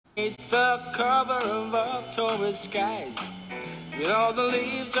The cover of October skies, with all the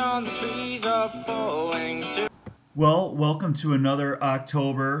leaves on the trees are falling too. Well, welcome to another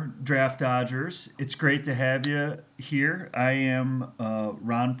October Draft Dodgers. It's great to have you here. I am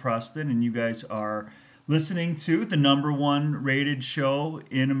Ron Preston, and you guys are listening to the number one rated show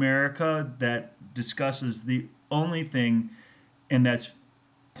in America that discusses the only thing, and that's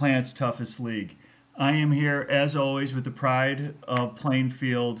Planet's Toughest League. I am here, as always, with the pride of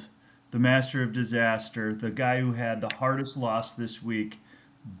Plainfield, the master of disaster, the guy who had the hardest loss this week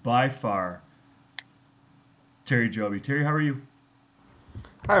by far, Terry Joby. Terry, how are you?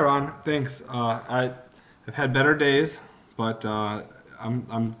 Hi, Ron. Thanks. I have had better days, but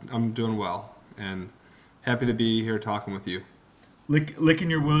I'm doing well and happy to be here talking with you. Licking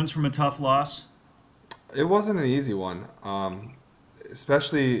your wounds from a tough loss? It wasn't an easy one,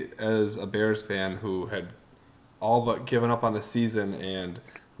 especially as a Bears fan who had all but given up on the season and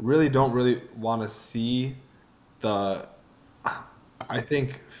really don't really want to see the, I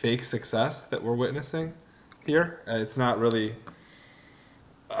think, fake success that we're witnessing here. It's not really.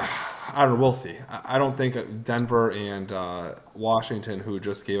 I don't know. We'll see. I don't think Denver and Washington, who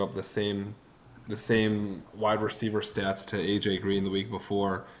just gave up the same wide receiver stats to AJ Green the week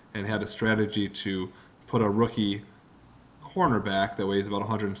before, and had a strategy to put a rookie cornerback that weighs about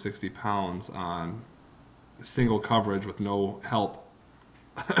 160 pounds on single coverage with no help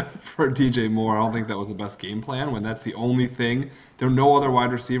for DJ Moore. I don't think that was the best game plan when that's the only thing. There were no other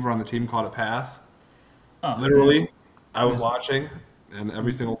wide receiver on the team caught a pass. Oh, Literally, I it was was watching, and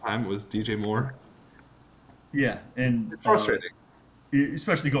every single time it was DJ Moore. yeah, and It's frustrating.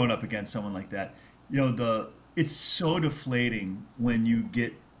 especially going up against someone like that. It's so deflating when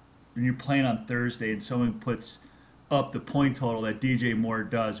you're playing on Thursday and someone puts up the point total that DJ Moore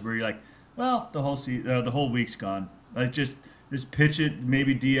does, where you're like, well, the whole week's gone. Like just pitch it,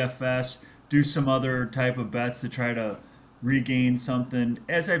 maybe DFS, do some other type of bets to try to regain something.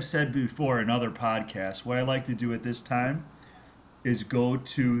 As I've said before in other podcasts, what I like to do at this time is go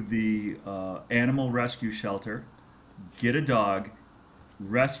to the animal rescue shelter, get a dog,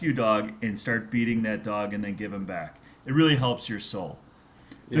 rescue dog, and start beating that dog and then give him back. It really helps your soul.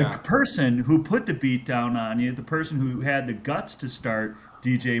 The Yeah. person who put the beat down on you, the person who had the guts to start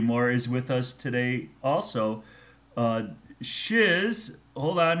DJ Moore, is with us today also. Uh, Shiz,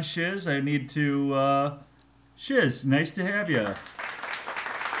 hold on, Shiz. I need to. Shiz, nice to have you.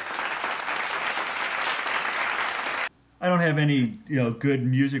 I don't have any, good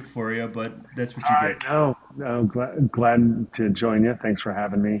music for you, but that's what you Hi, get. no, no, glad to join you. Thanks for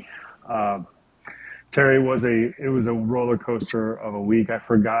having me. Uh, Terry, it was a roller coaster of a week. I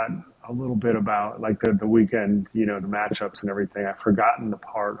forgot a little bit about like the weekend, the matchups and everything. I've forgotten the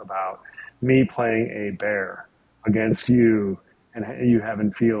part about me playing a bear against you and you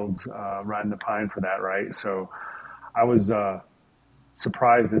having Fields riding the pine for that, right? So I was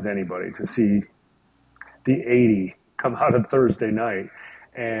surprised as anybody to see the 80 come out of Thursday night,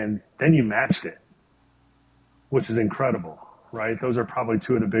 and then you matched it, which is incredible, right? Those are probably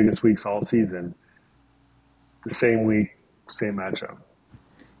two of the biggest weeks all season. The same week, same matchup.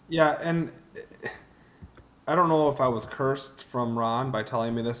 Yeah, and I don't know if I was cursed from Ron by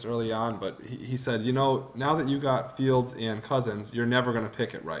telling me this early on, but he said, now that you got Fields and Cousins, you're never going to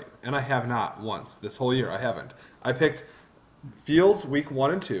pick it right. And I have not once. This whole year, I haven't. I picked Fields week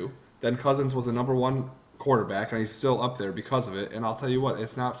 1 and 2, then Cousins was the number one quarterback, and he's still up there because of it. And I'll tell you what,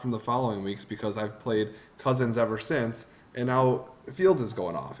 it's not from the following weeks because I've played Cousins ever since, and now Fields is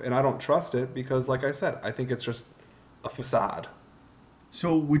going off. And I don't trust it because, like I said, I think it's just a facade.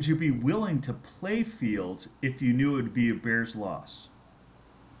 So, would you be willing to play Fields if you knew it would be a Bears loss?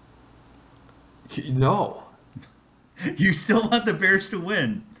 No. You still want the Bears to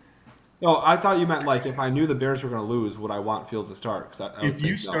win. No, I thought you meant like if I knew the Bears were going to lose, would I want Fields to start? Because I would If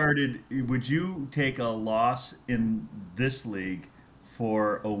you think no. started, would you take a loss in this league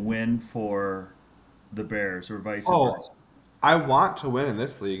for a win for the Bears or vice versa? Oh, I want to win in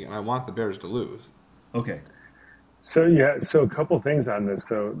this league, and I want the Bears to lose. Okay. So yeah, so a couple things on this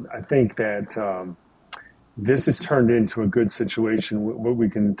though. I think that this has turned into a good situation. What we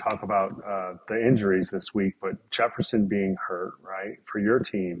can talk about the injuries this week, but Jefferson being hurt, right, for your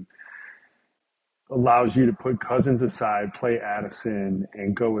team allows you to put Cousins aside, play Addison,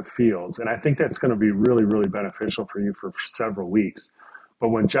 and go with Fields. And I think that's going to be really, really beneficial for you for several weeks. But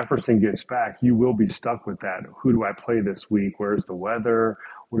when Jefferson gets back, you will be stuck with that. Who do I play this week? Where's the weather?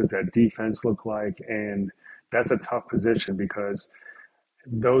 What does that defense look like? And that's a tough position because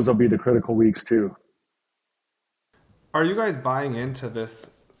those will be the critical weeks too. Are you guys buying into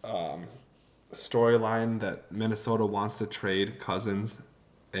this storyline that Minnesota wants to trade Cousins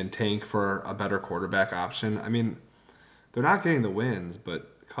and tank for a better quarterback option. I mean, they're not getting the wins,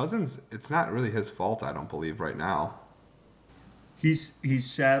 but Cousins, it's not really his fault, I don't believe, right now. He's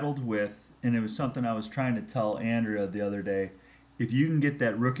saddled with, and it was something I was trying to tell Andrea the other day. If you can get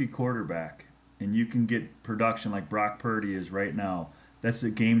that rookie quarterback and you can get production like Brock Purdy is right now, that's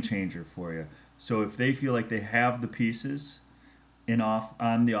a game changer for you. So if they feel like they have the pieces in off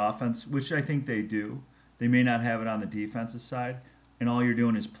on the offense, which I think they do, they may not have it on the defensive side, and all you're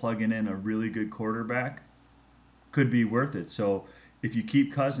doing is plugging in a really good quarterback, could be worth it. So if you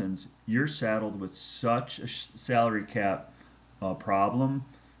keep Cousins, you're saddled with such a salary cap problem.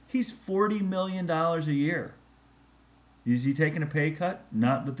 He's $40 million a year. Is he taking a pay cut?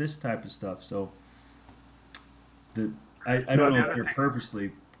 Not with this type of stuff. So I No, don't the know if other they're thing,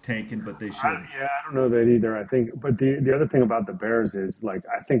 purposely tanking, but they should. yeah, I don't know that either. I think, but the other thing about the Bears is like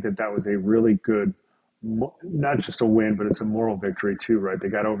I think that that was a really good, not just a win, but it's a moral victory too, right? They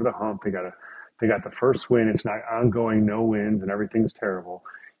got over the hump. They got the first win. It's not ongoing, no wins, and everything's terrible.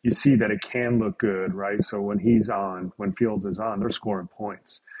 You see that it can look good, right? So when Fields is on, they're scoring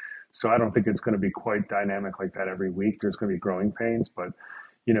points. So I don't think it's going to be quite dynamic like that every week. There's going to be growing pains, but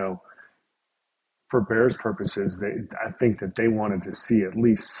you know, for Bears purposes, I think that they wanted to see at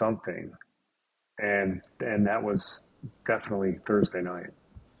least something, and that was definitely Thursday night.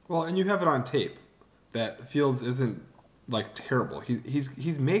 Well, and you have it on tape that Fields isn't like terrible. He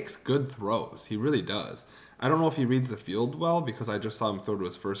makes good throws. He really does. I don't know if he reads the field well because I just saw him throw to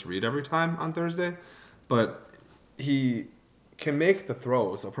his first read every time on Thursday, but he can make the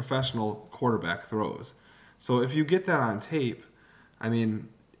throws. A professional quarterback throws. So if you get that on tape, I mean,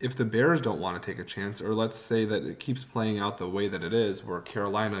 if the Bears don't want to take a chance, or let's say that it keeps playing out the way that it is, where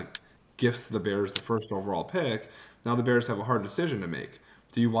Carolina gifts the Bears the first overall pick, now the Bears have a hard decision to make.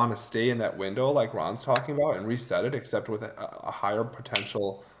 Do you want to stay in that window like Ron's talking about and reset it, except with a higher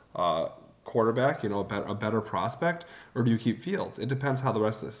potential uh, quarterback, a better prospect, or do you keep Fields? It depends how the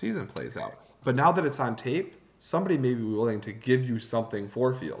rest of the season plays out. But now that it's on tape, somebody may be willing to give you something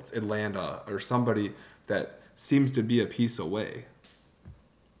for Fields, Atlanta, or somebody that seems to be a piece away.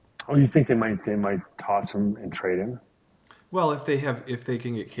 Oh, you think they might toss him and trade him? Well, if they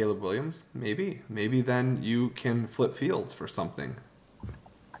can get Caleb Williams, maybe then you can flip Fields for something.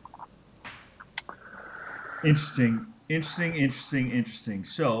 Interesting.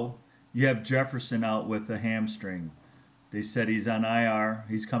 So you have Jefferson out with a hamstring. They said he's on IR.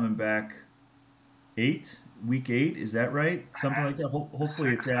 He's coming back week eight. Is that right? Something like that. Hopefully it's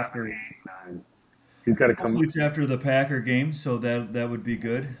Six, seven, after. eight, nine. He's got to come. Hopefully it's after the Packer game. So that would be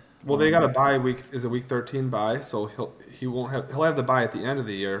good. Well, they got a bye week. Is a week 13 bye, so he'll have the bye at the end of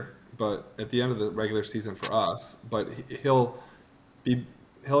the year, but at the end of the regular season for us. But be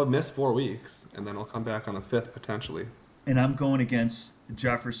he'll miss 4 weeks, and then he'll come back on the fifth potentially. And I'm going against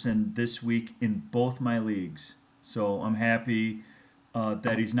Jefferson this week in both my leagues. So I'm happy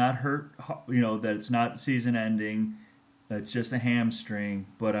that he's not hurt. That it's not season ending. It's just a hamstring.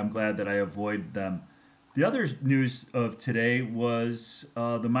 But I'm glad that I avoid them. The other news of today was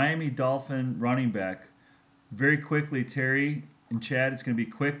the Miami Dolphin running back. Very quickly, Terry and Chad, it's going to be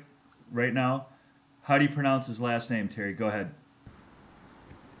quick right now. How do you pronounce his last name, Terry? Go ahead.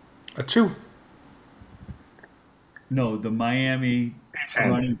 Achoo! No, the Miami Chen.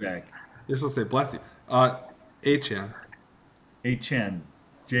 running back. You're supposed to say bless you. Achan. A Chen.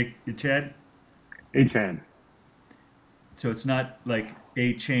 Jake, Chad? Chen. So it's not like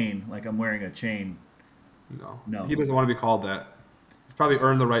a chain, like I'm wearing a chain. No, No. he doesn't want to be called that. He's probably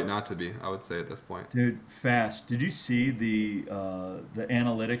earned the right not to be. I would say at this point. Dude, fast. Did you see the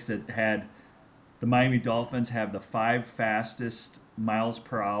analytics that had the Miami Dolphins have the five fastest miles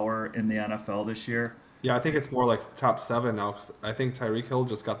per hour in the NFL this year? Yeah, I think it's more like top seven now. 'Cause I think Tyreek Hill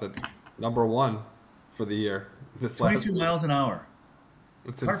just got the number one for the year this last 22 week. miles an hour.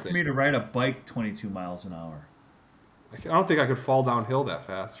 It's Hard for insane. me to ride a bike 22 miles an hour. I don't think I could fall downhill that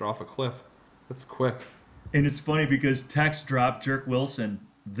fast or off a cliff. That's quick. And it's funny because Tex dropped Jerk Wilson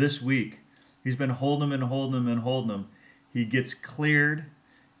this week. He's been holding him and holding him and holding him. He gets cleared.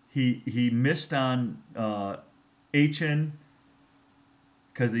 He missed on Achin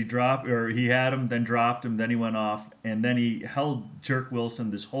because he had him, then dropped him, then he went off, and then he held Jerk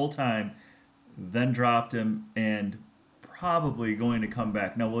Wilson this whole time, then dropped him, and probably going to come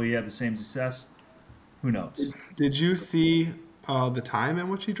back. Now, will he have the same success? Who knows? Did you see the time in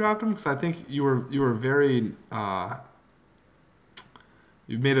which he dropped him? Because I think you were very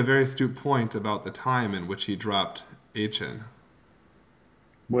you made a very astute point about the time in which he dropped Achin.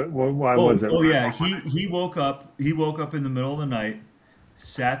 Why was it? Oh yeah. He woke up. He woke up in the middle of the night,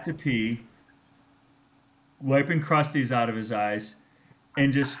 sat to pee, wiping crusties out of his eyes,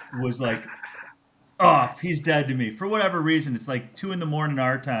 and just was like off. He's dead to me for whatever reason. It's like 2 in the morning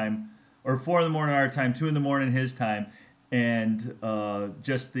our time, or 4 in the morning our time, 2 in the morning his time, and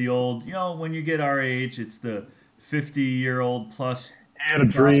just the old. When you get our age, it's the 50-year-old plus He had a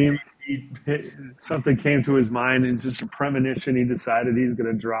dream. Something came to his mind, and just a premonition, he decided he's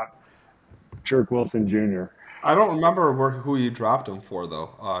going to drop Jerk Wilson Jr. I don't remember who he dropped him for though.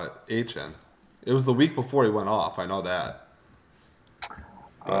 HN. It was the week before he went off. I know that.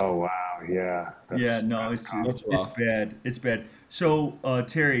 But Oh wow, yeah, Yeah, that's no, that's it's tough. it's that's it's rough. bad. It's bad. So,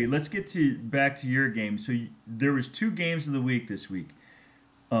 Terry, let's get to back to your game. So, there was two games of the week this week.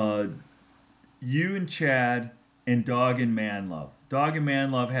 Uh, you and Chad and Dog and Manlove. Dog and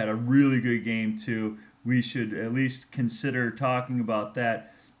Manlove had a really good game too. We should at least consider talking about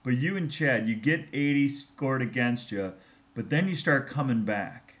that. But you and Chad, you get 80 scored against you, but then you start coming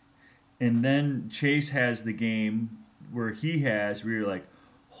back. And then Chase has the game where you're like,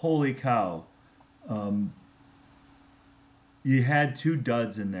 holy cow. Um, you had two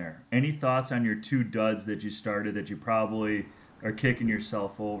duds in there. Any thoughts on your two duds that you started that you probably are kicking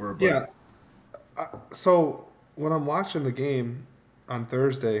yourself over? But Yeah. So when I'm watching the game on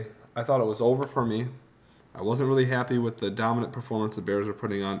Thursday, I thought it was over for me. I wasn't really happy with the dominant performance the Bears were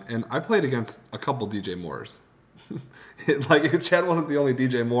putting on, and I played against a couple DJ Moores. Like Chad wasn't the only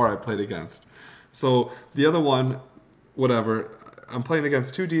DJ Moore I played against. So the other one, whatever, I'm playing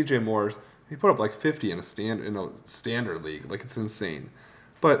against two DJ Moores. He put up like 50 in a standard league. Like it's insane.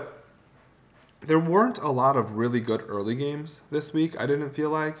 But there weren't a lot of really good early games this week. I didn't feel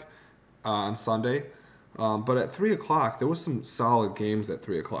like on Sunday. But at 3 o'clock, there was some solid games at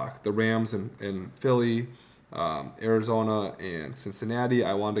 3 o'clock. The Rams and Philly, Arizona and Cincinnati.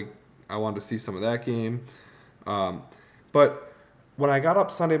 I wanted to see some of that game. Um, but when I got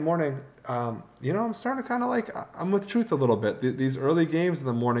up Sunday morning, I'm starting to kind of like I'm with truth a little bit. These early games in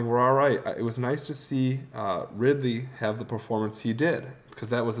the morning were all right. It was nice to see Ridley have the performance he did because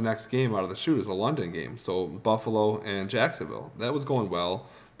that was the next game out of the chute is a London game. So Buffalo and Jacksonville. That was going well.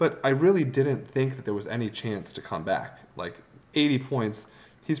 But I really didn't think that there was any chance to come back. Like 80 points,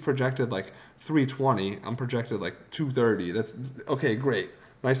 he's projected like 320. I'm projected like 230. That's okay, great.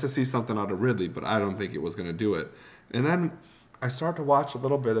 Nice to see something out of Ridley, but I don't think it was going to do it. And then I start to watch a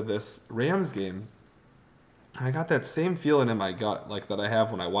little bit of this Rams game, and I got that same feeling in my gut like that I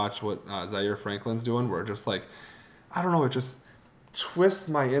have when I watch what Zaire Franklin's doing, where just like I don't know, it just twists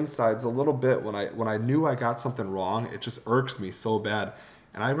my insides a little bit when I knew I got something wrong. It just irks me so bad.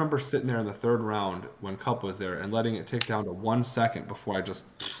 And I remember sitting there in the third round when Cup was there and letting it tick down to 1 second before I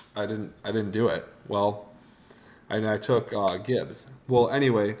didn't do it. Well, and I took Gibbs. Well,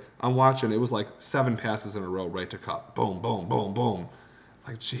 anyway, I'm watching. It was like 7 passes in a row right to Cup. Boom, boom, boom, boom.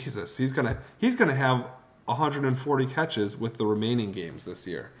 Like Jesus, he's gonna have 140 catches with the remaining games this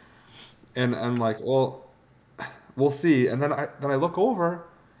year. And I'm like, well, we'll see. And then I look over,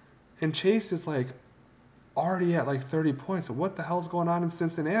 and Chase is like already at like 30 points. What the hell's going on in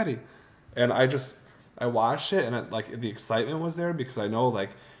Cincinnati? And I watched it, and the excitement was there because I know like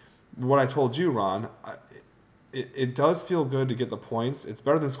what I told you, Ron. It does feel good to get the points. It's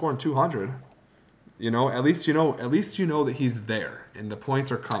better than scoring 200. At least you know that he's there and the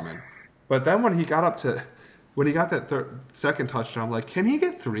points are coming. But then when he got that second touchdown, I'm like, can he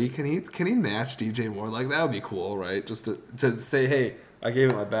get three? Can he match DJ Moore? Like that would be cool, right? Just to say, hey, I gave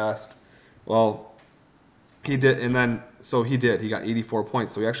it my best. Well, he did, and then so he did. He got 84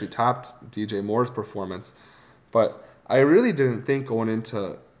 points, so he actually topped DJ Moore's performance. But I really didn't think going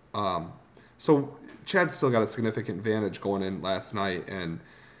into so Chad still got a significant advantage going in last night, and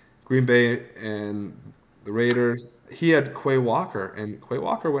Green Bay and the Raiders. He had Quay Walker, and Quay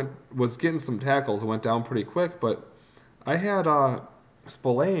Walker was getting some tackles and went down pretty quick. But I had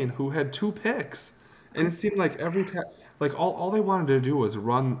Spillane who had two picks, and it seemed like like all they wanted to do was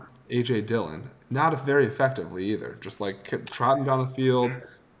run AJ Dillon, not very effectively either. Just like kept trotting down the field,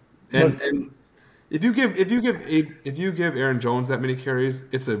 and Let's and if you give Aaron Jones that many carries,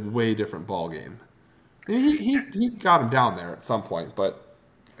 it's a way different ball game. I mean, he got him down there at some point, but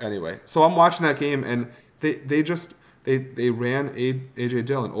anyway. So I'm watching that game, and they ran AJ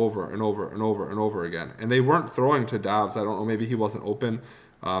Dillon over and over and over and over again, and they weren't throwing to Dobbs. I don't know, maybe he wasn't open.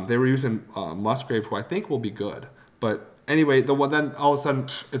 They were using Musgrave, who I think will be good, but anyway, then all of a sudden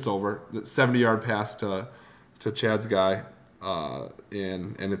it's over. The 70-yard pass to Chad's guy,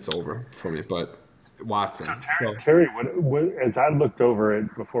 and it's over for me. But So Watson, Terry, so Terry as I looked over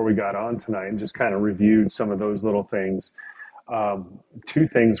it before we got on tonight and just kind of reviewed some of those little things, two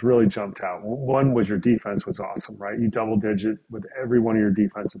things really jumped out. One was your defense was awesome, right? You double digit with every one of your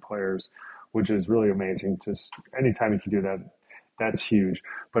defensive players, which is really amazing. Just anytime you can do that. That's huge.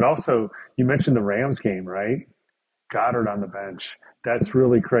 But also, you mentioned the Rams game, right? Goddard on the bench. That's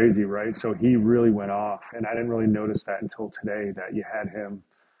really crazy, right? So he really went off, and I didn't really notice that until today that you had him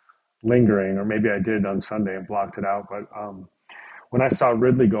lingering, or maybe I did on Sunday and blocked it out. But when I saw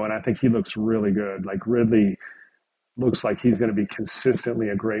Ridley going, I think he looks really good. Like Ridley looks like he's going to be consistently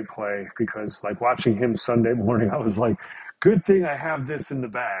a great play because, like watching him Sunday morning, I was like, good thing I have this in the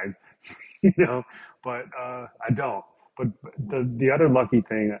bag, you know. But I don't. But the other lucky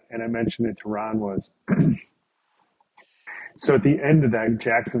thing, and I mentioned it to Ron, was so at the end of that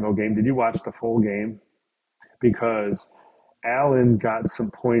Jacksonville game, did you watch the full game? Because Allen got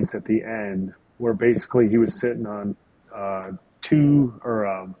some points at the end where basically he was sitting on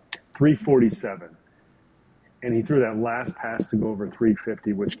 347, and he threw that last pass to go over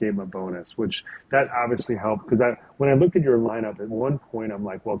 350, which gave him a bonus. Which that obviously helped because when I looked at your lineup at one point, I'm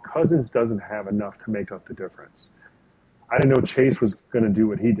like, well, Cousins doesn't have enough to make up the difference. I didn't know Chase was going to do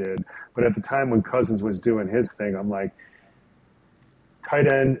what he did, but at the time when Cousins was doing his thing, I'm like,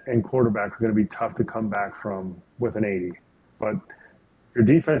 tight end and quarterback are going to be tough to come back from with an 80. But your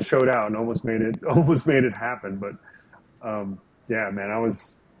defense showed out and almost made it happen. But yeah, man, I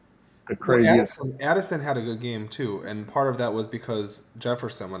was the Well, craziest. Addison had a good game too, and part of that was because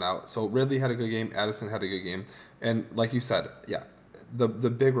Jefferson went out. So Ridley had a good game, Addison had a good game, and like you said, yeah, the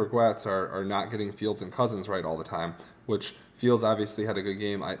big regrets are not getting Fields and Cousins right all the time. Which Fields obviously had a good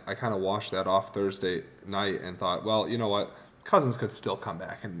game. I kind of washed that off Thursday night and thought, well, you know what, Cousins could still come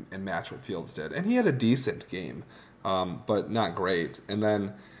back and match what Fields did, and he had a decent game, but not great. And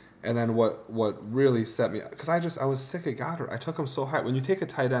then what really set me, because I was sick of Goddard. I took him so high. When you take a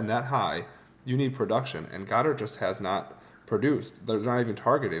tight end that high, you need production, and Goddard just has not produced. They're not even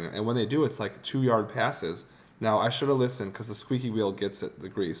targeting him, and when they do, it's like 2 yard passes. Now I should have listened because the squeaky wheel gets it the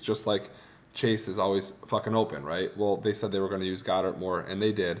grease, just like Chase is always fucking open, right? Well, they said they were going to use Goddard more, and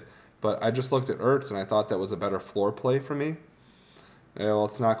they did. But I just looked at Ertz, and I thought that was a better floor play for me. Yeah, well,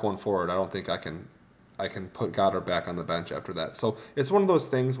 it's not going forward. I don't think I can put Goddard back on the bench after that. So it's one of those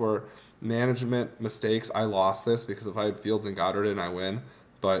things where management mistakes. I lost this because if I had Fields and Goddard in, I win.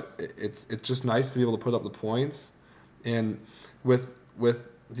 But it's just nice to be able to put up the points. And with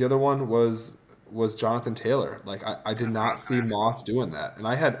the other one was Jonathan Taylor. Like I did not see Moss doing that, and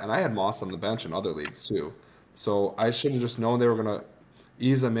I had Moss on the bench in other leagues too. So I should have just known they were gonna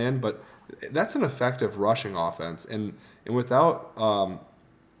ease them in. But that's an effective rushing offense, and without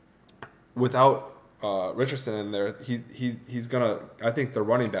Richardson in there, he's gonna. I think the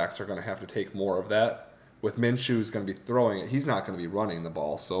running backs are gonna have to take more of that. With Minshew's going to be throwing it, he's not going to be running the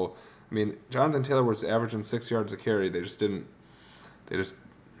ball. So, I mean, Jonathan Taylor was averaging 6 yards a carry. They just didn't. They just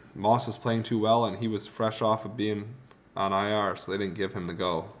Moss was playing too well, and he was fresh off of being on IR, so they didn't give him the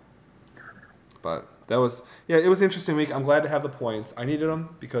go. But that was it was an interesting week. I'm glad to have the points. I needed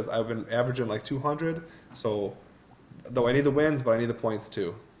them because I've been averaging like 200. So, though I need the wins, but I need the points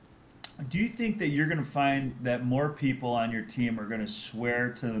too. Do you think that you're going to find that more people on your team are going to swear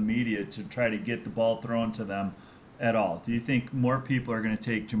to the media to try to get the ball thrown to them at all? Do you think more people are going to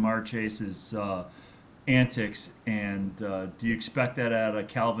take Jamar Chase's antics, and do you expect that out of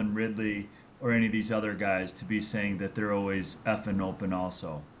Calvin Ridley or any of these other guys to be saying that they're always effing open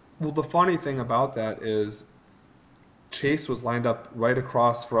also? Well, the funny thing about that is Chase was lined up right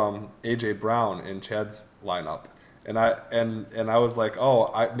across from AJ Brown in Chad's lineup. And I was like,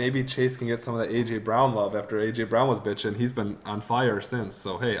 oh, maybe Chase can get some of the AJ Brown love after AJ Brown was bitching. He's been on fire since,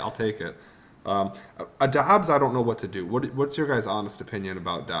 so hey, I'll take it. A Dobbs, I don't know what to do. What's your guys' honest opinion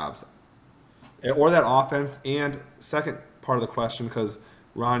about Dobbs or that offense? And second part of the question, because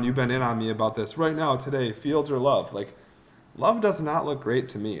Ron, you've been in on me about this right now today. Fields or Love? Like, Love does not look great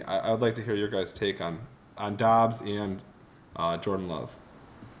to me. I would like to hear your guys' take on Dobbs and Jordan Love.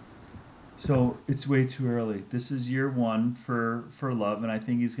 So it's way too early. This is year one for Love, and I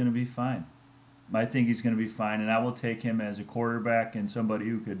think he's going to be fine. I think he's going to be fine, and I will take him as a quarterback and somebody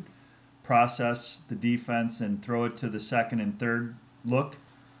who could process the defense and throw it to the second and third look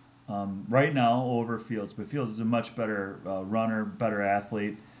right now over Fields. But Fields is a much better runner, better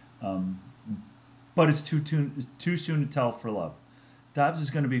athlete. Um, but it's too soon to tell for Love. Dobbs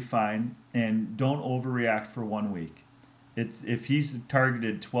is going to be fine, and don't overreact for 1 week. If he's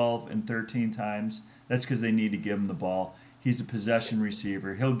targeted 12 and 13 times, that's because they need to give him the ball. He's a possession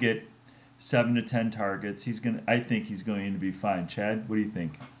receiver. He'll get 7 to 10 targets. I think he's going to be fine. Chad, what do you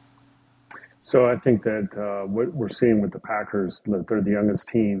think? So I think that what we're seeing with the Packers, they're the youngest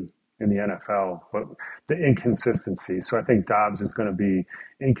team in the NFL, but the inconsistency. So I think Dobbs is going to be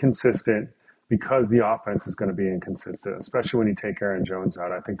inconsistent because the offense is going to be inconsistent, especially when you take Aaron Jones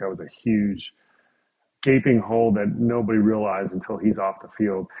out. I think that was a huge gaping hole that nobody realized until he's off the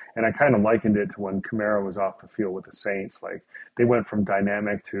field. And I kind of likened it to when Kamara was off the field with the Saints. Like they went from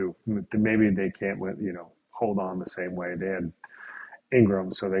dynamic to maybe they can't, hold on the same way. They had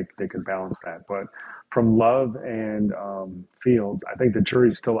Ingram, so they could balance that. But from Love and Fields, I think the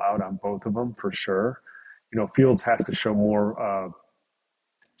jury's still out on both of them for sure. Fields has to show more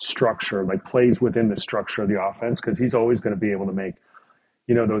structure, like plays within the structure of the offense, because he's always going to be able to make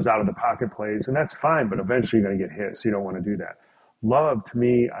those out of the pocket plays, and that's fine, but eventually you're going to get hit, so you don't want to do that. Love, to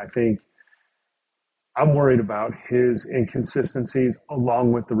me, I think I'm worried about his inconsistencies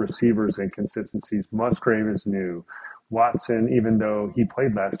along with the receivers' inconsistencies. Musgrave is new. Watson, even though he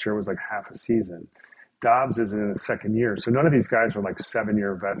played last year, was like half a season. Dobbs is in his second year, so none of these guys are like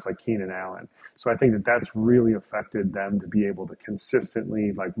 7-year vets like Keenan Allen. So I think that's really affected them to be able to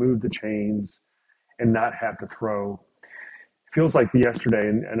consistently like move the chains and not have to throw. Feels like yesterday,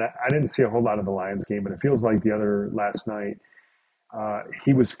 and I didn't see a whole lot of the Lions game, but it feels like the other last night,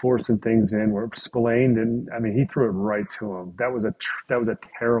 he was forcing things in where Spillane didn't. I mean, he threw it right to him. That was a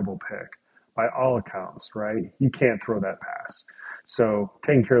terrible pick by all accounts, right? You can't throw that pass. So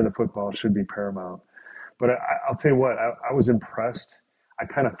taking care of the football should be paramount. But I'll tell you what, I was impressed. I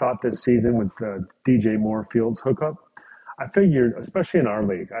kind of thought this season with the DJ Moore Fields hookup, I figured, especially in our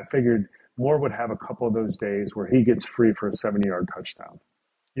league, I figured Moore would have a couple of those days where he gets free for a 70-yard touchdown.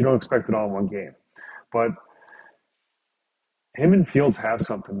 You don't expect it all in one game. But him and Fields have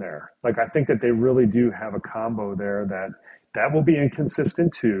something there. Like, I think that they really do have a combo there that will be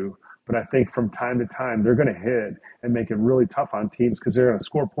inconsistent too, but I think from time to time they're going to hit and make it really tough on teams because they're going to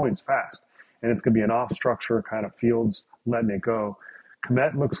score points fast. And it's going to be an off-structure kind of Fields letting it go.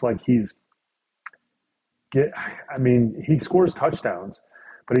 Kmet looks like he scores touchdowns,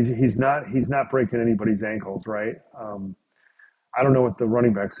 but he's not breaking anybody's ankles, right? I don't know what the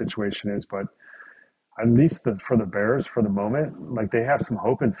running back situation is, but at least for the Bears for the moment, like they have some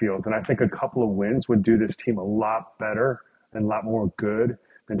hope in Fields. And I think a couple of wins would do this team a lot better and a lot more good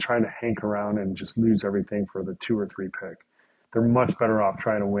than trying to hank around and just lose everything for the 2 or 3 pick. They're much better off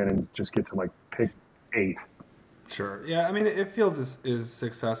trying to win and just get to like pick 8. Sure. Yeah. I mean, if Fields is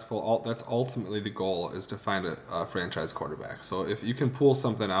successful, that's ultimately the goal, is to find a franchise quarterback. So if you can pull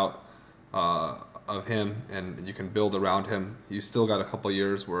something out of him and you can build around him, you still got a couple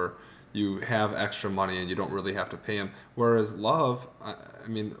years where you have extra money and you don't really have to pay him. Whereas Love, I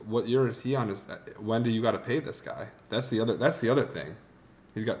mean, what year is he on? When do you got to pay this guy? That's the other thing.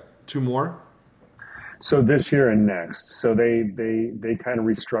 He's got 2 more. So this year and next. So they kind of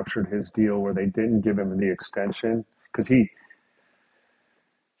restructured his deal where they didn't give him the extension because he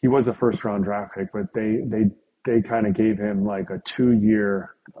was a first round draft pick, but they kind of gave him like a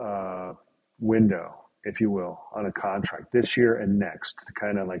 2-year window, if you will, on a contract this year and next to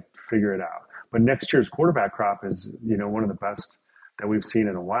kind of like figure it out. But next year's quarterback crop is, one of the best that we've seen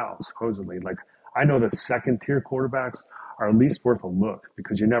in a while, supposedly. Like, I know the second tier quarterbacks are at least worth a look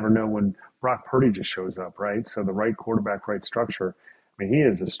because you never know when Brock Purdy just shows up, right? So the right quarterback, right structure. I mean, he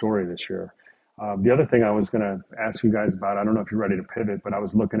is a story this year. The other thing I was going to ask you guys about, I don't know if you're ready to pivot, but I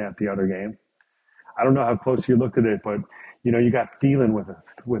was looking at the other game. I don't know how close you looked at it, but you got Thielen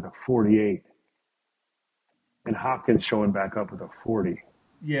with a 48, and Hopkins showing back up with a 40.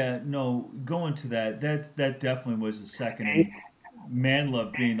 Yeah, no, going to that definitely was the second. And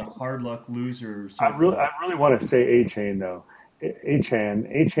Manlove being the hard luck loser. So I really want to say A-Chain though.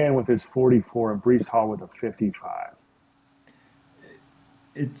 A-Chan with his 44 and Brees Hall with a 55.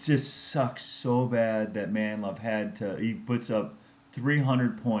 It just sucks so bad that Manlove he puts up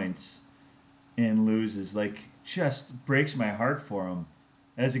 300 points and loses. Like, just breaks my heart for him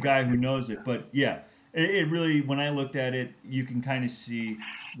as a guy who knows it. But yeah, it really, when I looked at it, you can kind of see,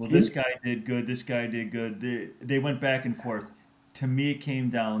 well, this guy did good, this guy did good. They went back and forth. To me, it came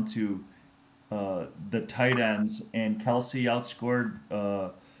down to the tight ends, and Kelsey outscored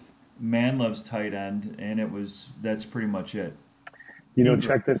Manlove's tight end, and that's pretty much it.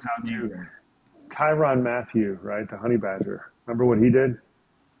 Check this out too. Tyrann Mathieu, right, the Honey Badger. Remember what he did?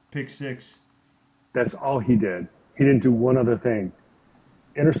 Pick 6. That's all he did. He didn't do one other thing.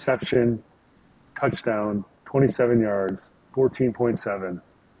 Interception, touchdown, 27 yards, 14.7.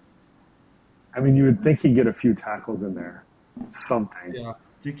 I mean, you would think he'd get a few tackles in there. Something. Yeah.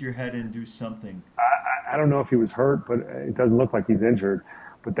 Stick your head in, do something. I don't know if he was hurt, but it doesn't look like he's injured.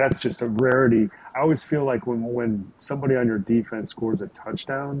 But that's just a rarity. I always feel like when somebody on your defense scores a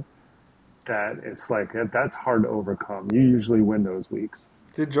touchdown, that it's like that's hard to overcome. You usually win those weeks.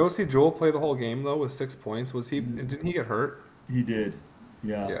 Did Josie Jewell play the whole game though with 6 points? Didn't he get hurt? He did.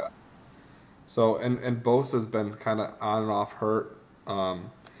 Yeah. Yeah. So and Bosa's been kind of on and off hurt.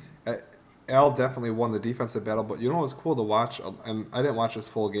 Al definitely won the defensive battle, but you know what was cool to watch? And I didn't watch this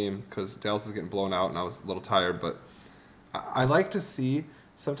full game because Dallas was getting blown out and I was a little tired, but I like to see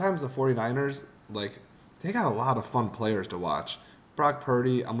sometimes the 49ers, like, they got a lot of fun players to watch. Brock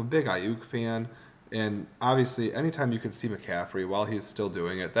Purdy, I'm a big Ayuk fan, and obviously, anytime you can see McCaffrey while he's still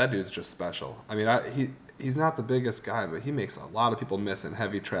doing it, that dude's just special. I mean, he's not the biggest guy, but he makes a lot of people miss in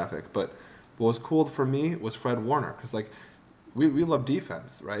heavy traffic. But what was cool for me was Fred Warner, because, like, we love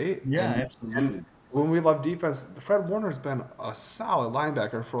defense, right? Yeah, And absolutely. when we love defense, Fred Warner's been a solid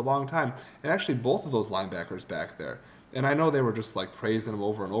linebacker for a long time, and actually both of those linebackers back there. And I know they were just like praising him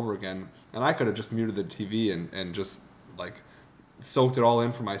over and over again, and I could have just muted the TV and just like soaked it all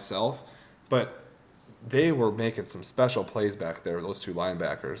in for myself, but they were making some special plays back there, those two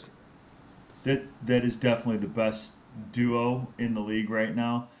linebackers. That is definitely the best duo in the league right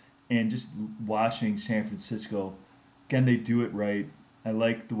now. And just watching San Francisco, again, they do it right. I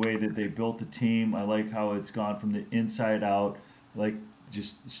like the way that they built the team. I like how it's gone from the inside out, like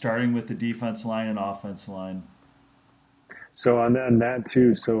just starting with the defense line and offense line. So on that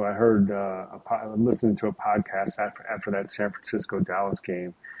too. So I heard listening to a podcast after that San Francisco Dallas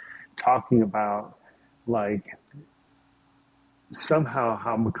game, talking about like somehow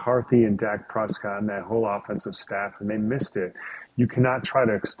how McCarthy and Dak Prescott and that whole offensive staff, and they missed it. You cannot try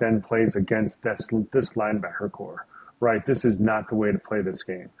to extend plays against this linebacker core, right? This is not the way to play this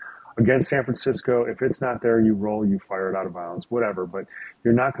game. Against San Francisco, if it's not there, you roll, you fire it out of bounds, whatever. But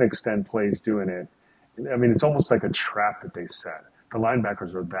you're not going to extend plays doing it. I mean, it's almost like a trap that they set. The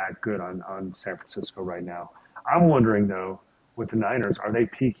linebackers are that good on San Francisco right now. I'm wondering though, with the Niners, are they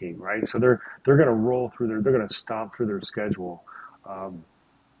peaking, right? So they're going to roll through they're going to stomp through their schedule. Um,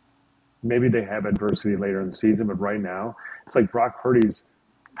 Maybe they have adversity later in the season, but right now it's like Brock Purdy's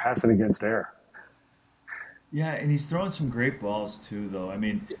passing against air. Yeah, and he's throwing some great balls too, though. I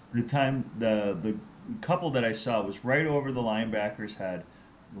mean, the couple that I saw was right over the linebacker's head,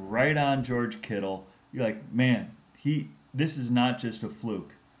 right on George Kittle. You're like, man, he this is not just a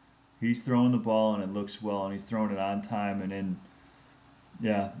fluke. He's throwing the ball and it looks well, and he's throwing it on time and in.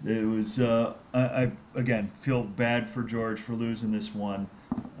 Yeah, it was. I again feel bad for George for losing this one.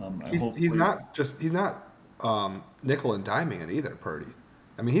 I hopefully. He's not nickel and diming it either, Purdy.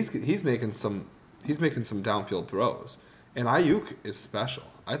 I mean, he's making some downfield throws, and Ayuk is special.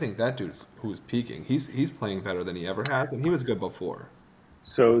 I think that dude's who's peaking. He's playing better than he ever has, and he was good before.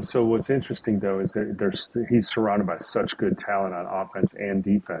 So what's interesting though is that he's surrounded by such good talent on offense and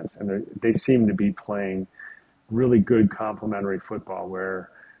defense, and they seem to be playing really good complementary football where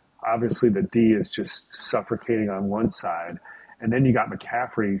obviously the D is just suffocating on one side, and then you got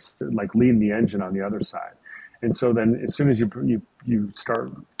McCaffrey like leading the engine on the other side. And so then as soon as you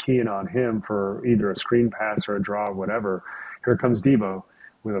start keying on him for either a screen pass or a draw or whatever, here comes Debo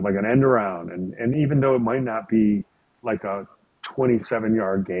with like an end around. And even though it might not be like a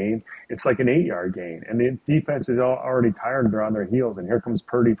 27-yard gain, it's like an 8-yard gain. And the defense is already tired. They're on their heels. And here comes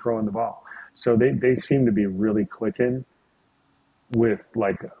Purdy throwing the ball. So they seem to be really clicking with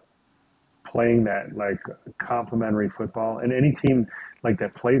like playing that like complementary football. And any team like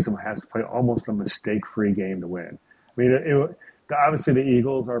that plays them has to play almost a mistake-free game to win. I mean, obviously the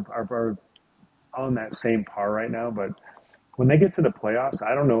Eagles are on that same par right now, but when they get to the playoffs,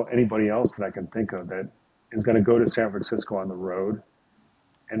 I don't know anybody else that I can think of that is going to go to San Francisco on the road.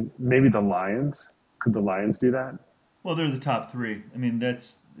 And maybe the Lions. Could the Lions do that? Well, they're the top three. I mean,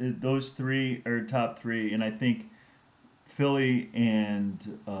 those three are top three, and I think Philly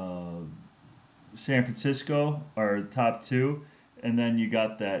and San Francisco are top two, and then you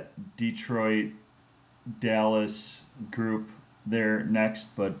got that Detroit, Dallas group there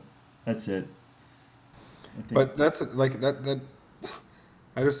next, but that's it. I think. But that's like that.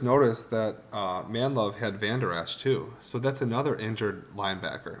 I just noticed that Manlove had Van Der Esch too, so that's another injured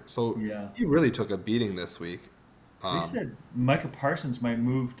linebacker. So Yeah, he really took a beating this week. they Um, said Micah Parsons might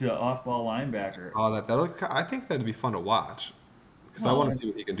move to off-ball linebacker. saw that. I think that'd be fun to watch because I want to Well, see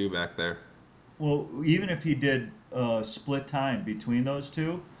what he can do back there. well, even if he did split time between those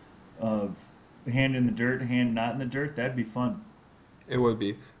two, of hand in the dirt, hand not in the dirt, that'd be fun. It would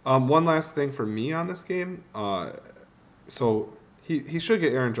be. One last thing for me on this game. So he should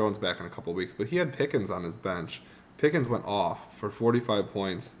get Aaron Jones back in a couple weeks, but he had Pickens on his bench. Pickens went off for 45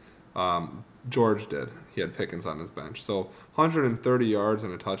 points. George did. He had Pickens on his bench. So 130 yards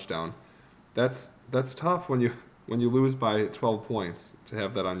and a touchdown. That's tough when you lose by 12 points to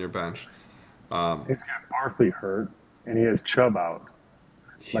have that on your bench. Um, He's got Barkley hurt, and he has Chubb out.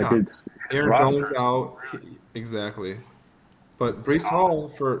 Like yeah, it's his Aaron Jones roster is out. Exactly. But Brees solid. Hall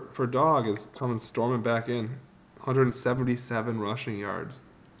for Dog is coming storming back in. 177 rushing yards.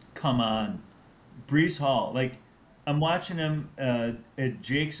 come on. Brees Hall, like I'm watching him at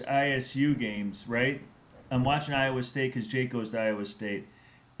Jake's ISU games, right? I'm watching Iowa State because Jake goes to Iowa State,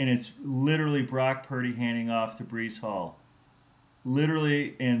 and it's literally Brock Purdy handing off to Brees Hall,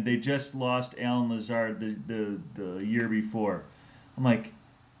 literally, and they just lost Alan Lazard the year before. I'm like,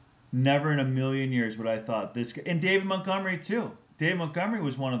 never in a million years would I thought this guy, and David Montgomery too. David Montgomery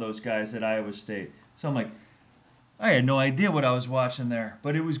was one of those guys at Iowa State. So I'm like, I had no idea what I was watching there,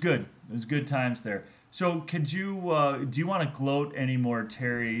 but it was good. It was good times there. So, could you do you want to gloat anymore,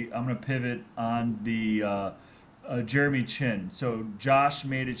 Terry? I'm going to pivot on the Jeremy Chin. So, Josh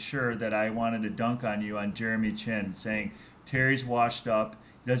made it sure that I wanted to dunk on you on Jeremy Chin, saying Terry's washed up.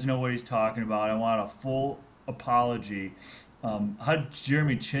 He doesn't know what he's talking about. I want a full apology. How did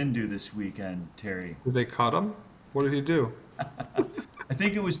Jeremy Chin do this weekend, Terry? Did they cut him? What did he do? I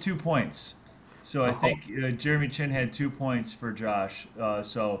think it was 2 points. So I Oh, think Jeremy Chin had 2 points for Josh.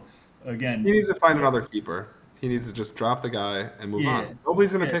 So he again, needs to find another keeper. He needs to just drop the guy and move yeah, on.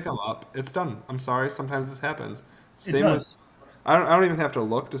 Nobody's going to yeah, pick him up. It's done. I'm sorry. Sometimes this happens. it Same with. does. I don't even have to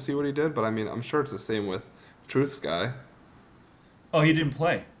look to see what he did, but I mean, I'm sure it's the same with Truth's guy. Oh, he didn't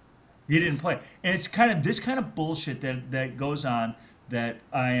play. He didn't play, and it's kind of this kind of bullshit that goes on. That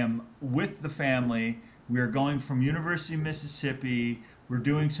I am with the family. We are going from University of Mississippi. We're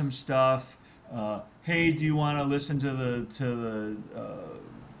doing some stuff. Hey, do you want to listen to the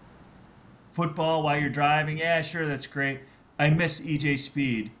football while you're driving? Yeah, sure, that's great. I miss EJ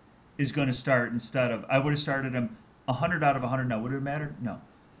Speed is going to start instead of I would have started him 100 out of 100. Now, would it matter? No,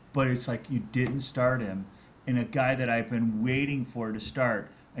 but it's like you didn't start him, and a guy that I've been waiting for to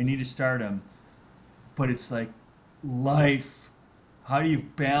start. I need to start him, but it's like life. How do you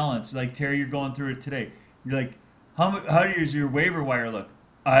balance? Like Terry, you're going through it today. You're like, how does your waiver wire look?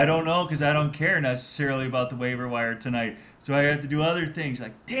 I don't know because I don't care necessarily about the waiver wire tonight. So I have to do other things.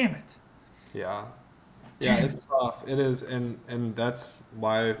 Like, damn it, Yeah. Yeah, damn it's it. tough. It is, and that's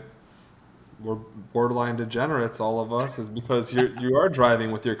why we're borderline degenerates, all of us, is because you are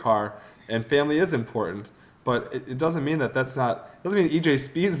driving with your car, and family is important. But it doesn't mean that's not doesn't mean EJ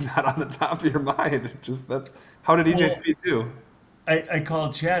Speed's not on the top of your mind. It just that's how did EJ Well, Speed do? I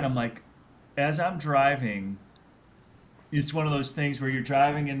called Chad. I'm like, as I'm driving, it's one of those things where you're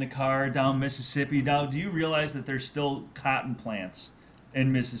driving in the car down Mississippi. Now, do you realize that there's still cotton plants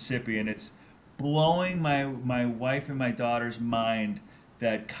in Mississippi, and it's blowing my wife and my daughter's mind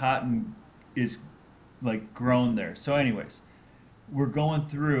that cotton is like grown there. So, anyways, we're going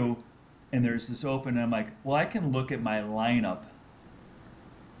through, and there's this open, and I'm like, well, I can look at my lineup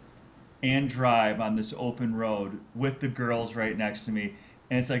and drive on this open road with the girls right next to me.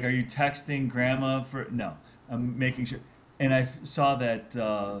 And it's like, are you texting grandma for? No, I'm making sure. And I saw that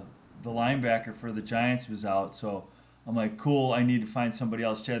the linebacker for the Giants was out. So I'm like, cool, I need to find somebody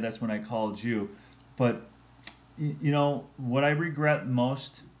else. Chad, that's when I called you. But, you know, what I regret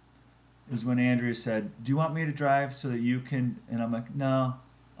most is when Andrea said, do you want me to drive so that you can? And I'm like, no,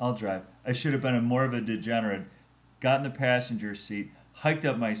 I'll drive. I should have been a more of a degenerate. Got in the passenger seat, hiked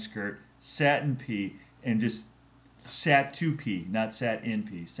up my skirt, sat in pee, and just sat to pee, not sat in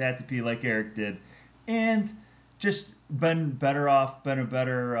pee. Sat to pee like Eric did, and just been better off, been a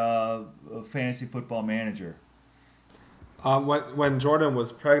better fantasy football manager. When Jordan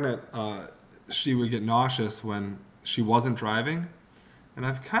was pregnant, she would get nauseous when she wasn't driving, and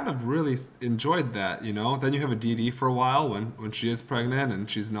I've kind of really enjoyed that. Then you have a DD for a while when she is pregnant and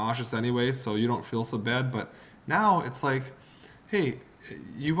she's nauseous anyway, so you don't feel so bad. But now it's like, hey,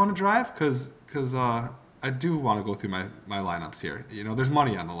 you want to drive? Because I do want to go through my lineups here. There's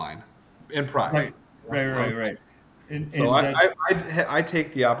money on the line, and pride. Right, right, right, right. So And that's I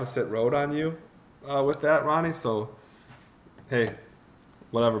take the opposite road on you with that, Ronnie. So hey,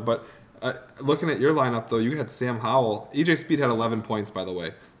 whatever. But looking at your lineup, though, you had Sam Howell. EJ Speed had 11 points, by the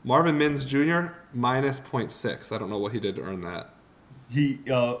way. Marvin Mims Jr. minus point 0.6. I don't know what he did to earn that.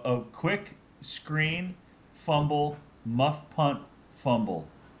 a quick screen fumble, muff punt fumble.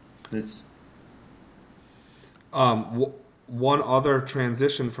 That's One other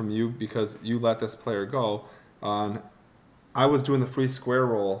transition from you because you let this player go. On I was doing the free square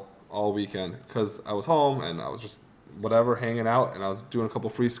roll all weekend because I was home and I was just whatever hanging out and I was doing a couple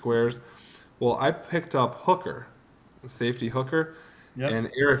free squares. Well, I picked up Hooker, the safety Hooker, yep.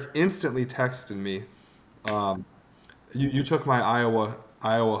 and Eric instantly texted me, um, "You took my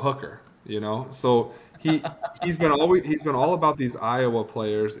Iowa Hooker," So he's been all about these Iowa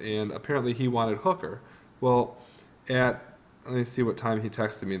players, and apparently he wanted Hooker. Well, at let me see what time he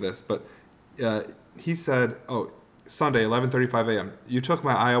texted me this, but he said, "Oh, Sunday, 11:35 a.m. You took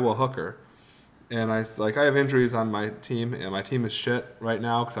my Iowa Hooker." and I have injuries on my team, and my team is shit right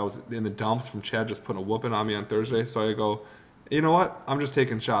now because I was in the dumps from Chad just putting a whooping on me on Thursday. So I go, you know what? I'm just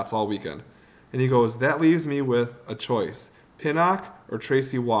taking shots all weekend. And he goes, that leaves me with a choice: Pinnock or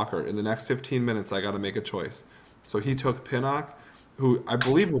Tracy Walker. In the next 15 minutes, I got to make a choice. So he took Pinnock, who I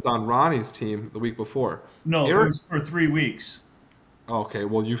believe was on Ronnie's team the week before. No, it Eric, was for 3 weeks. okay,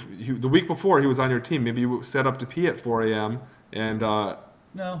 well the week before he was on your team. Maybe you set up to pee at 4 a.m. and No.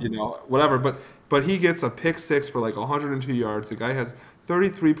 whatever. But he gets a pick six for like 102 yards. The guy has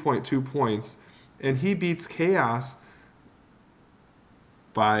 33.2 points, and he beats Chaos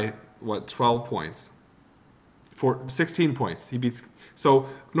by what 12 points, for 16 points. He beats so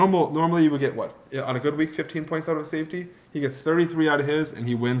normally you would get what on a good week 15 points out of safety. He gets 33 out of his, and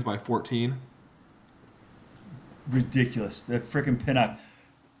he wins by 14. Ridiculous. That freaking Pinnock.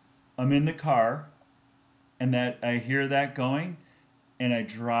 I'm in the car, and that I hear that going, and I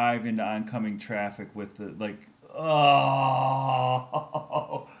drive into oncoming traffic with the like, oh,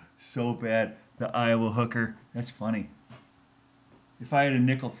 so bad. The Iowa hooker. That's funny. If I had a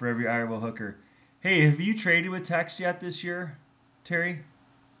nickel for every Iowa hooker. Hey, have you traded with Tex yet this year, Terry?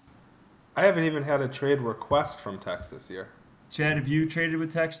 I haven't even had a trade request from Tex this year. Chad, have you traded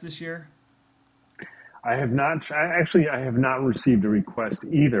with Tex this year? I have not. Actually, I have not received a request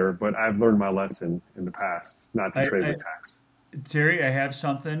either, but I've learned my lesson in the past not to I, trade I with tax. Terry, I have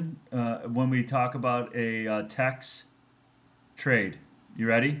something when we talk about a Tex trade. You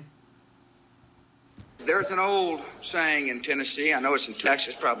ready? There's an old saying in Tennessee, I know it's in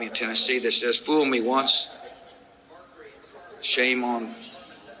Texas, probably in Tennessee, that says, fool me once, shame on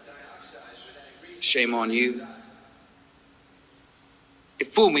you.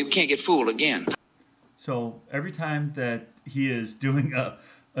 If fool me, we can't get fooled again. So every time that he is doing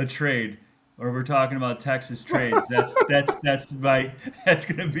a trade, or we're talking about Texas trades, that's my that's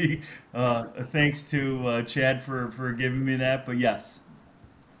going to be thanks to Chad for giving me that. But yes,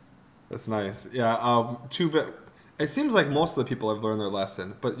 That's nice. Yeah. Too bad. It seems like most of the people have learned their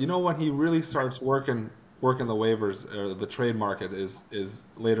lesson, but when he really starts working the waivers or the trade market is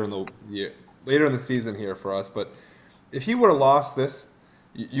later in the year, later in the season here for us. But if he would have lost this,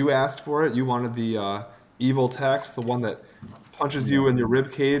 you asked for it. You wanted the evil Tex, the one that punches you in your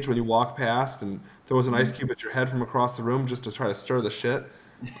rib cage when you walk past and throws an ice cube at your head from across the room just to try to stir the shit,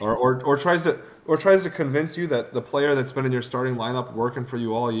 or tries to convince you that the player that's been in your starting lineup working for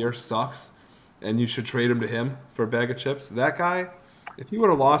you all year sucks, and you should trade him to him for a bag of chips. That guy, if he would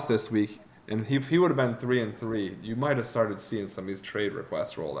have lost this week and if he would have been 3-3, you might have started seeing some of these trade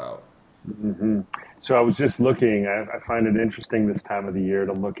requests rolled out. So I was just looking. I find it interesting this time of the year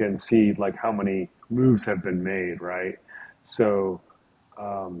to look and see like how many moves have been made, right? So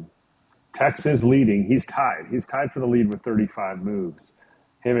Tex is leading. He's tied. He's tied for the lead with 35 moves.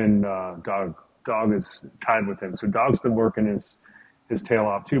 Him and Dog is tied with him. So Dog's been working his tail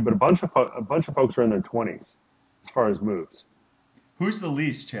off too. But a bunch of folks are in their 20s as far as moves. who's the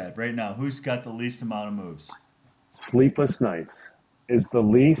least, Chad, right now? Who's got the least amount of moves? Sleepless Nights is the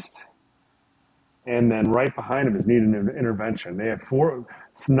least, and then right behind him is Need an Intervention. They have four.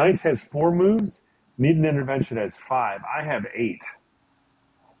 Knights has 4 moves. Need an Intervention has 5. I have 8,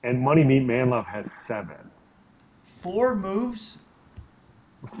 and Money Meat Man Love has 7. 4 moves?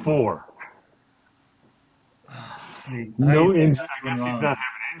 4. No I guess he's not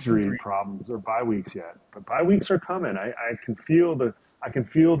having injury problems or bye weeks yet, but bye weeks are coming. I can feel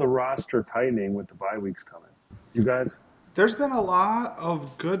the roster tightening with the bye weeks coming. You guys? There's been a lot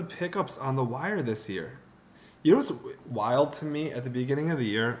of good pickups on the wire this year. You know what's wild to me at the beginning of the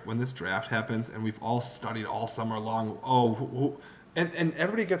year when this draft happens and we've all studied all summer long, and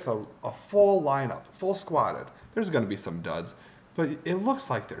everybody gets a full lineup, full squatted. There's going to be some duds, but it looks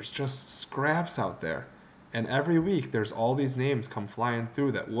like there's just scraps out there. And every week there's all these names come flying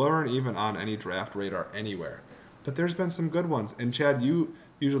through that weren't even on any draft radar anywhere. But there's been some good ones. And Chad, you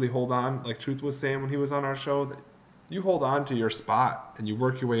usually hold on, like Truth was saying when he was on our show, that you hold on to your spot and you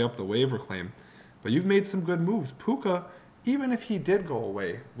work your way up the waiver claim. But you've made some good moves. Puka, even if he did go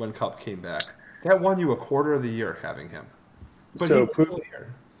away when Cup came back, that won you a quarter of the year having him. But So he's still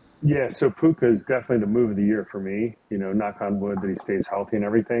here. Yeah, so Puka is definitely the move of the year for me. Knock on wood that he stays healthy and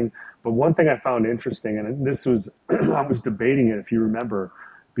everything. But one thing I found interesting, and this was, I was debating it if you remember,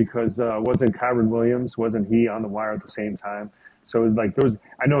 because wasn't Kyron Williams, wasn't he on the wire at the same time? So like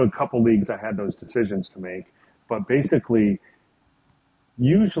I know in a couple leagues I had those decisions to make, but basically,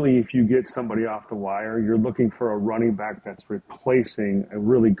 usually if you get somebody off the wire, you're looking for a running back that's replacing a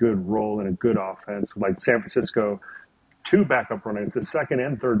really good role in a good offense, like San Francisco. 2 backup runners, the second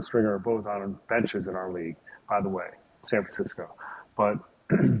and third stringer are both on benches in our league, by the way, San Francisco. But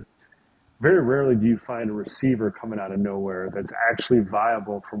very rarely do you find a receiver coming out of nowhere that's actually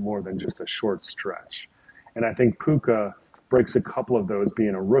viable for more than just a short stretch. And I think Puka breaks a couple of those,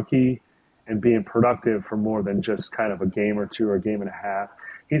 being a rookie and being productive for more than just kind of a game or two or a game and a half.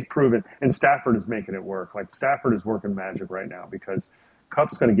 He's proven, and Stafford is making it work. Like Stafford is working magic right now because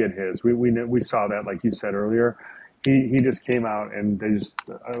Kupp's going to get his. We saw that, like you said earlier. He just came out and they just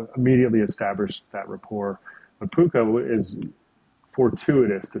immediately established that rapport. But Puka is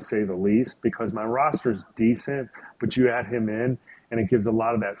fortuitous to say the least because my roster's decent, but you add him in and it gives a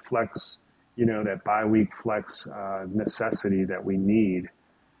lot of that flex, that bye week flex necessity that we need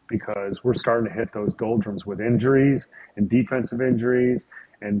because we're starting to hit those doldrums with injuries and defensive injuries.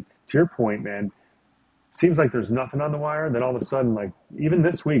 And to your point, man, seems like there's nothing on the wire. Then all of a sudden, like even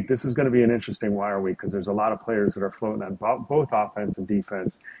this week, this is going to be an interesting wire week because there's a lot of players that are floating on both offense and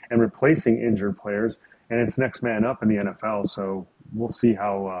defense and replacing injured players. And it's next man up in the NFL. So we'll see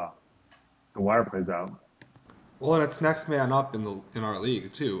how the wire plays out. Well, and it's next man up in our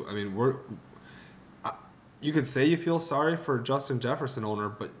league too. I mean, you could say you feel sorry for Justin Jefferson owner,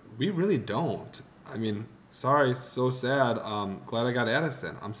 but we really don't. I mean, sorry, so sad. Glad I got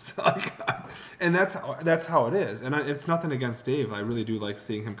Addison. I'm sorry, and that's how it is. And it's nothing against Dave. I really do like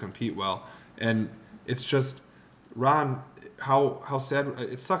seeing him compete well. And it's just Ron, how sad.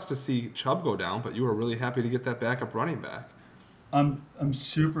 It sucks to see Chubb go down, but you were really happy to get that backup running back. I'm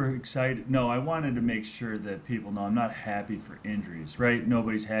super excited. No, I wanted to make sure that people know I'm not happy for injuries, right?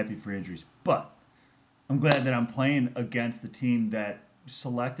 Nobody's happy for injuries, but I'm glad that I'm playing against the team that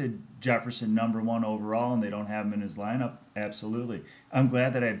selected Jefferson #1 overall and they don't have him in his lineup. Absolutely. I'm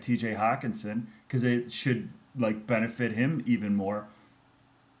glad that I have TJ Hawkinson because it should benefit him even more.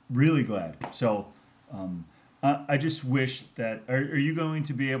 Really glad. So I just wish that are you going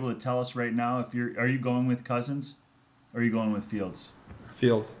to be able to tell us right now are you going with Cousins or are you going with Fields?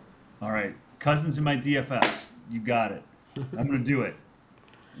 Fields. All right. Cousins in my DFS. You got it. I'm going to do it.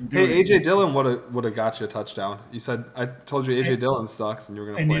 Hey, AJ Dillon would have got you a touchdown. You said I told you AJ Dillon sucks, and you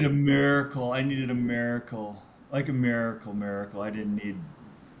were gonna play. I need a miracle. I needed a miracle, like a miracle. I didn't need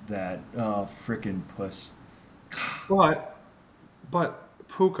that. Oh, frickin' puss. But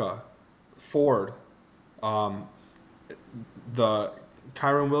Puka, Ford, the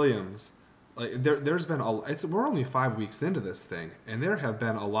Kyron Williams, there's been we're only 5 weeks into this thing, and there have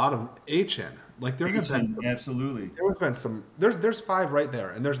been a lot of HN. Absolutely. There's been some. There's 5 right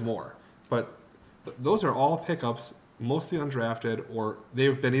there, and there's more. But those are all pickups, mostly undrafted, or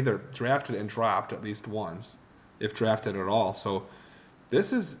they've been either drafted and dropped at least once, if drafted at all. So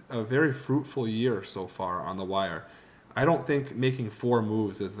this is a very fruitful year so far on the wire. I don't think making 4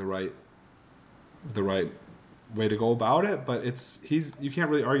 moves is the right way to go about it, but you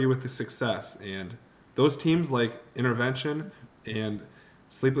can't really argue with the success. And those teams like Intervention and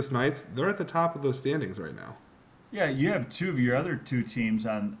Sleepless Nights, they're at the top of the standings right now. Yeah, you have 2 of your other 2 teams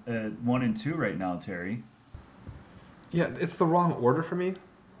on 1 and 2 right now, Terry. Yeah, it's the wrong order for me.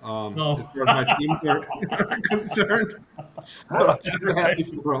 No. As far as my teams are concerned. But I'm happy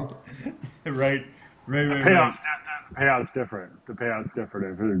for them. Right. The payout's different. The payout's different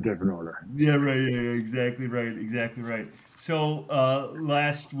if it's a different order. Yeah, right. Yeah, exactly right. So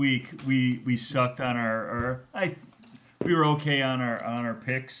last week we sucked on we were okay on our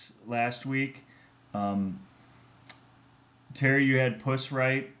picks last week. Terry, you had Puss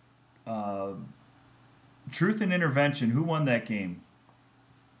right. Truth and Intervention. Who won that game?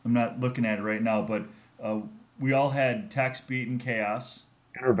 I'm not looking at it right now, but we all had Tex beating Chaos.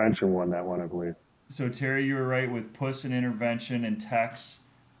 Intervention won that one, I believe. So Terry, you were right with Puss and Intervention and Tex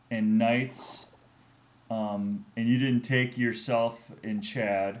and Knights, and you didn't take yourself and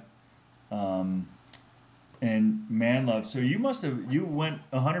Chad. And Manlove. So you went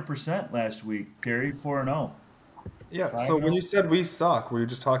 100% last week, Terry, 4-0. Yeah. So when you said we suck, were you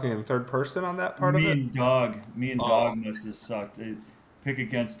just talking in third person on that part of it? Me and Dog must have sucked. Pick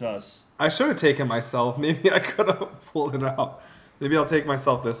against us. I should have taken myself. Maybe I could have pulled it out. Maybe I'll take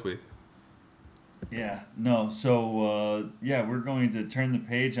myself this week. Yeah. No. So we're going to turn the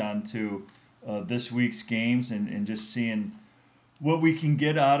page on to this week's games and just seeing what we can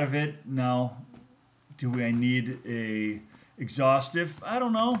get out of it now. Do I need a exhaustive? I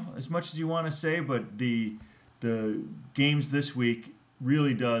don't know as much as you want to say, but the games this week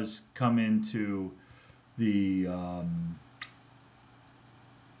really does come into the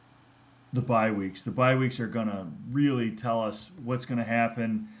bye weeks. The bye weeks are gonna really tell us what's gonna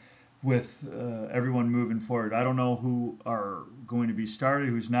happen with everyone moving forward. I don't know who are going to be started,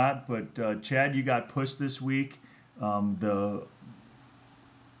 who's not, but Chad, you got pushed this week.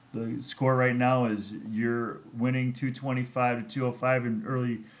 The score right now is you're winning 225 to 205 in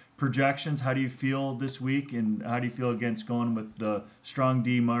early projections. How do you feel this week, and how do you feel against going with the strong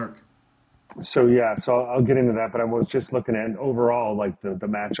D Mark? So yeah, so I'll get into that, but I was just looking at overall like the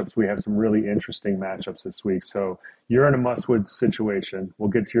matchups. We have some really interesting matchups this week. So you're in a must-win situation. We'll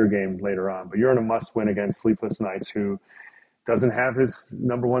get to your game later on, but you're in a must-win against Sleepless Nights, who doesn't have his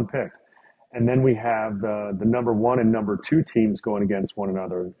number one pick. And then we have the number one and number two teams going against one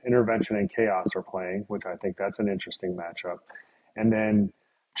another. Intervention and Chaos are playing, which I think that's an interesting matchup. And then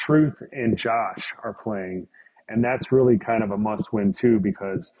Truth and Josh are playing, and that's really kind of a must-win too,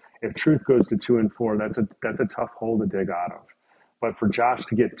 because if Truth goes to 2-4, that's a tough hole to dig out of. But for Josh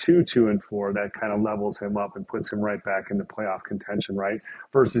to get to 2-4, that kind of levels him up and puts him right back into playoff contention, right?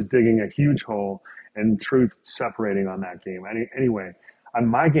 Versus digging a huge hole and Truth separating on that game. Anyway, on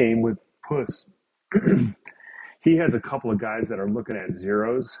my game with Puss, he has a couple of guys that are looking at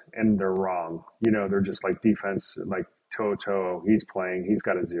zeros and they're wrong. They're just like defense, like Toto, he's playing, he's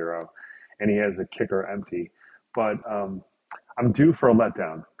got a 0, and he has a kicker empty. But I'm due for a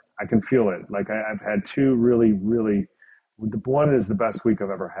letdown. I can feel it. Like I've had two really, really. The one is the best week I've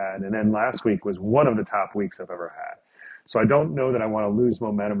ever had, and then last week was one of the top weeks I've ever had. So I don't know that I want to lose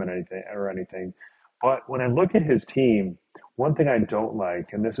momentum or anything. But when I look at his team, one thing I don't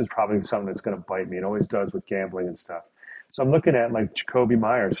like, and this is probably something that's going to bite me, it always does with gambling and stuff. So I'm looking at like Jacoby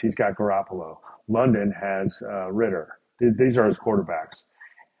Myers. He's got Garoppolo. London has Ritter. These are his quarterbacks.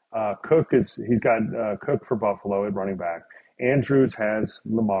 He's got Cook for Buffalo at running back. Andrews has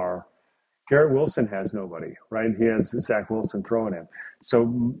Lamar. Garrett Wilson has nobody, right? He has Zach Wilson throwing him.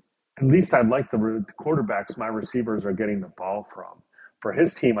 So at least I like the quarterbacks my receivers are getting the ball from. For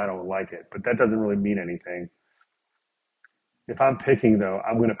his team, I don't like it, but that doesn't really mean anything. If I'm picking, though,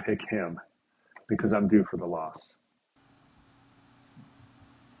 I'm going to pick him because I'm due for the loss.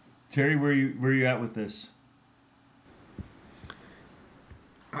 Terry, where you at with this?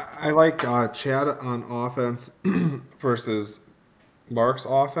 I like Chad on offense versus Mark's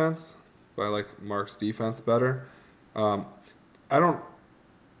offense, but I like Mark's defense better. I don't.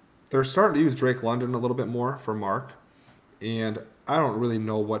 They're starting to use Drake London a little bit more for Mark, and I don't really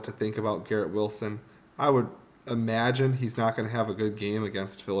know what to think about Garrett Wilson. I would imagine he's not going to have a good game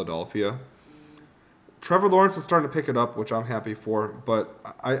against Philadelphia. Trevor Lawrence is starting to pick it up, which I'm happy for, but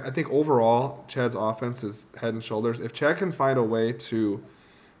I think overall Chad's offense is head and shoulders. If Chad can find a way to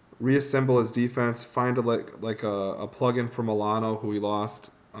reassemble his defense, find a plug-in for Milano, who he lost,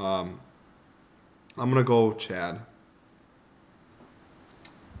 I'm going to go Chad.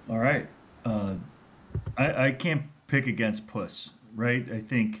 All right. I can't pick against Puss, right? I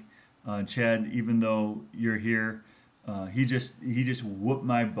think Chad, even though you're here, he just whooped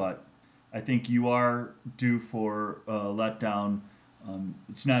my butt. I think you are due for a letdown.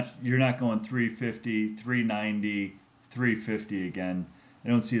 You're not going 350, 390, 350 again. I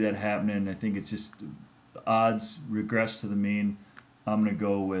don't see that happening. I think it's just the odds regress to the mean. I'm gonna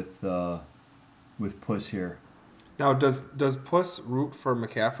go with Puss here. Now, does Puss root for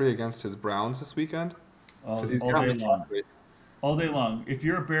McCaffrey against his Browns this weekend? All, Because he's all got day long. McCaffrey. All day long. If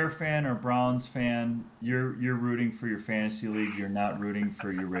you're a Bear fan or Browns fan, you're rooting for your fantasy league. You're not rooting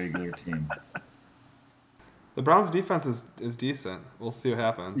for your regular team. The Browns' defense is decent. We'll see what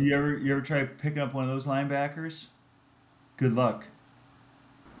happens. You ever try picking up one of those linebackers? Good luck.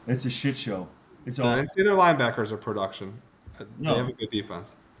 It's a shit show. It's I all didn't see their linebackers or production. They have a no. good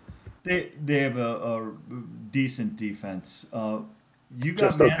defense. They have a decent defense. You got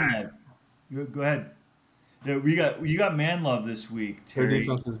Just okay. man love. Go ahead. Yeah, you got man love this week, Their Terry.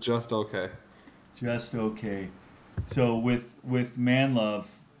 defense is just okay. Just okay. So with man love,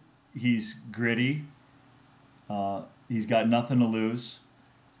 he's gritty. He's got nothing to lose,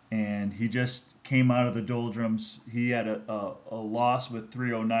 and he just came out of the doldrums. He had a loss with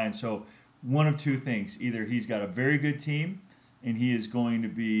 309. So one of two things: either he's got a very good team, and he is going to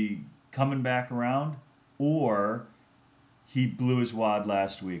be coming back around, or he blew his wad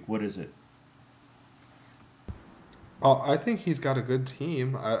last week. What is it? Oh, I think he's got a good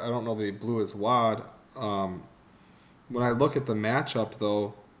team. I don't know that he blew his wad. When I look at the matchup,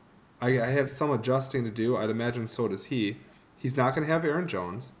 though, I have some adjusting to do. I'd imagine so does he. He's not going to have Aaron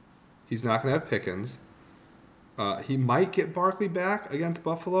Jones. He's not going to have Pickens. He might get Barkley back against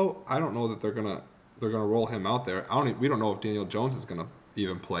Buffalo. I don't know that they're gonna roll him out there. We don't know if Daniel Jones is going to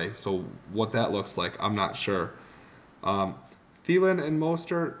even play. So what that looks like, I'm not sure. Thielen and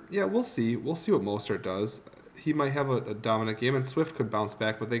Mostert, yeah, we'll see. We'll see what Mostert does. He might have a dominant game, and Swift could bounce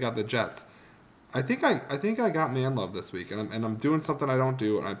back, but they got the Jets. I think I got man love this week, and I'm doing something I don't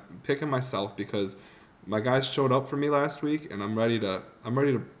do, and I'm picking myself because my guys showed up for me last week, and I'm ready to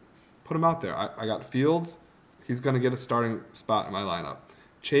put him out there. I got Fields. He's going to get a starting spot in my lineup.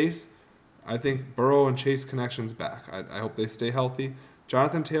 Chase, I think Burrow and Chase connection's back. I hope they stay healthy.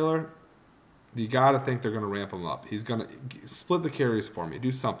 Jonathan Taylor, you got to think they're going to ramp him up. He's going to split the carries for me.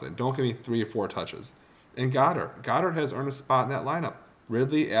 Do something. Don't give me 3 or 4 touches. And Goddard. Goddard has earned a spot in that lineup.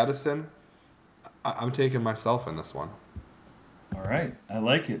 Ridley, Addison, I'm taking myself in this one. All right. I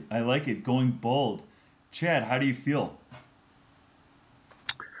like it. I like it. Going bold. Chad, how do you feel?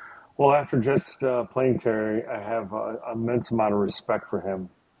 Well, after just playing Terry, I have an immense amount of respect for him,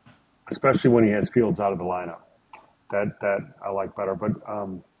 especially when he has Fields out of the lineup. That I like better. But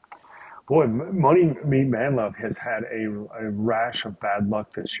boy, Money Meat Manlove has had a rash of bad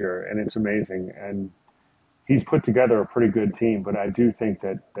luck this year, and it's amazing. And he's put together a pretty good team. But I do think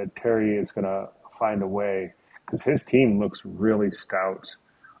that Terry is going to find a way because his team looks really stout,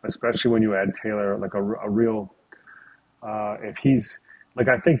 especially when you add Taylor, like a real. If he's like,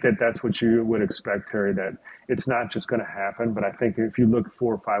 I think that that's what you would expect, Terry. That it's not just going to happen, but I think if you look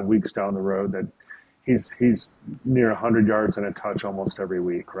 4 or 5 weeks down the road, that he's near 100 yards and a touch almost every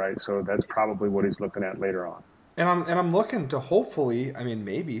week, right? So that's probably what he's looking at later on. And I'm looking to hopefully, I mean,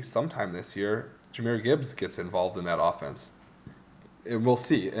 maybe sometime this year, Jahmyr Gibbs gets involved in that offense. And we'll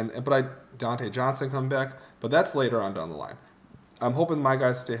see. But Dante Johnson come back, but that's later on down the line. I'm hoping my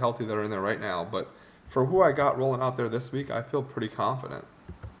guys stay healthy that are in there right now, but for who I got rolling out there this week, I feel pretty confident.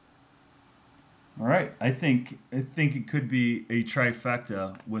 All right. I think it could be a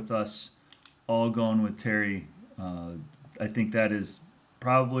trifecta with us all going with Terry. I think that is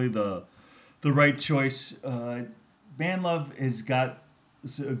probably the right choice. Manlove has got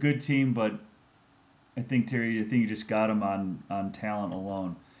a good team, but I think Terry, you just got him on talent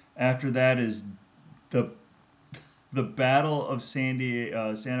alone. After that is the Battle of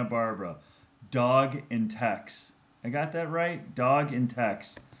Santa Barbara. Dog and Tex. I got that right? Dog and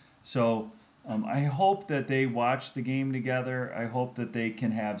Tex. So I hope that they watch the game together. I hope that they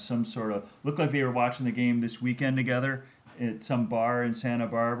can have some sort of... Look like they were watching the game this weekend together at some bar in Santa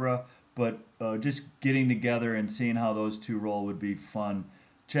Barbara. But just getting together and seeing how those two roll would be fun.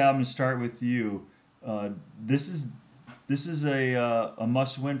 Chad, I'm going to start with you. This is a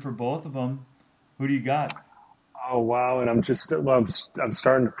must-win for both of them. Who do you got? Oh wow! And I'm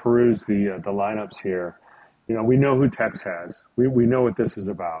starting to peruse the lineups here. You know, we know who Tex has. We know what this is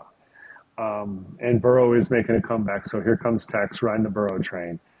about. And Burrow is making a comeback, so here comes Tex riding the Burrow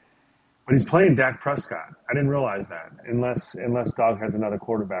train. But he's playing Dak Prescott. I didn't realize that. Unless Dog has another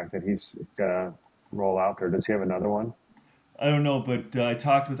quarterback that he's gonna roll out there. Does he have another one? I don't know, but I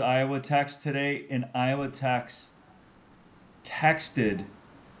talked with Iowa Tex today, and Iowa Tex texted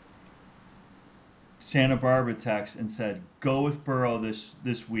Santa Barbara Tex and said, "Go with Burrow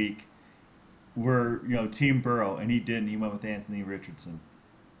this week. We're Team Burrow," and he didn't. He went with Anthony Richardson.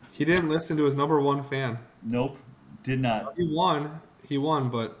 He didn't listen to his number one fan. Nope, did not. He won,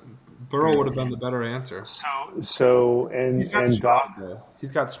 but Burrow would have been the better answer. And he's got Stroud though.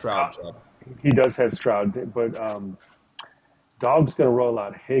 He's got Stroud. He does have Stroud, but Dog's going to roll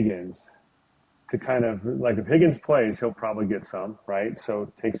out Higgins to kind of like if Higgins plays, he'll probably get some, right?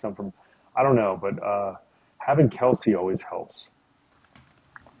 So take some from. I don't know, but having Kelsey always helps.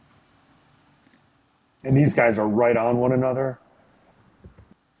 And these guys are right on one another.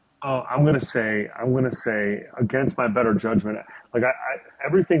 Oh, I'm gonna say against my better judgment, like I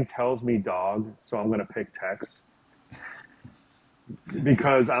everything tells me Dog, so I'm gonna pick Tex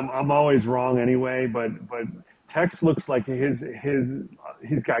because I'm always wrong anyway. But Tex looks like he's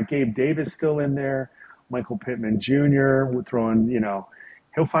got Gabe Davis still in there, Michael Pittman Jr. We're throwing,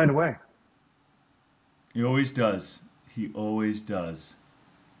 he'll find a way. He always does. He always does.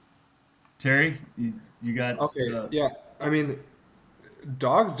 Terry, you got... Okay, yeah. I mean,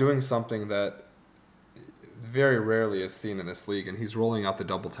 Dog's doing something that very rarely is seen in this league, and he's rolling out the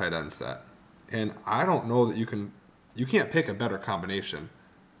double tight end set. And I don't know that you can't pick a better combination.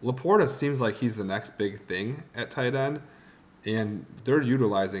 Laporta seems like he's the next big thing at tight end, and they're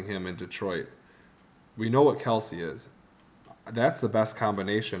utilizing him in Detroit. We know what Kelsey is. That's the best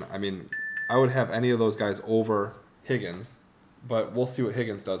combination. I mean, I would have any of those guys over Higgins, but we'll see what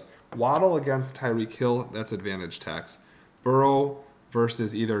Higgins does. Waddle against Tyreek Hill, that's advantage Tex. Burrow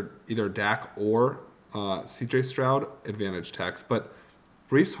versus either Dak or C.J. Stroud, advantage Tex. But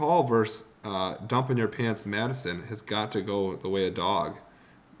Breece Hall versus dump in your pants Madison has got to go the way of Dog.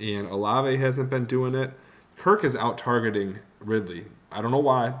 And Olave hasn't been doing it. Kirk is out targeting Ridley. I don't know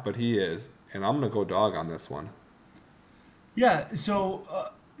why, but he is. And I'm going to go Dog on this one. Yeah, so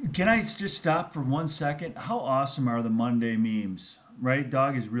can I just stop for 1 second? How awesome are the Monday memes, right?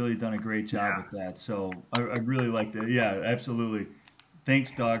 Dog has really done a great job with that. So I really like that. Yeah, absolutely.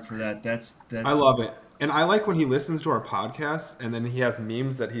 Thanks, Dog, for that. That's I love it. And I like when he listens to our podcast and then he has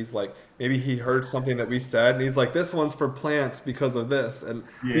memes that he's like, maybe he heard something that we said and he's like, this one's for plants because of this. And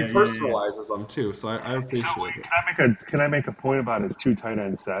he Yeah. personalizes them too. So I So appreciate wait, it. can I make a point about his two tight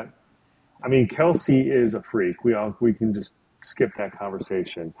end set? I mean, Kelsey is a freak. We can just skip that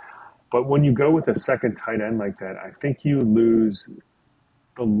conversation. But when you go with a second tight end like that, I think you lose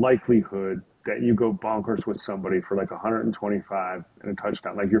the likelihood that you go bonkers with somebody for like 125 and a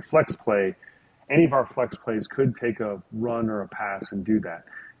touchdown. Like your flex play, any of our flex plays could take a run or a pass and do that.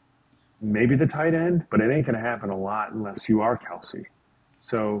 Maybe the tight end, but it ain't going to happen a lot unless you are Kelsey.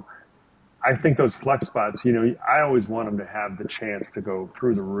 So I think those flex spots, I always want them to have the chance to go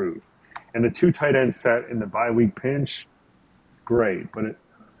through the roof. And the two tight end set in the bye week pinch, great, but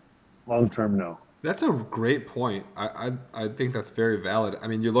long term, no. That's a great point. I think that's very valid. I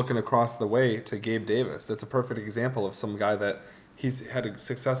mean, you're looking across the way to Gabe Davis. That's a perfect example of some guy that he's had a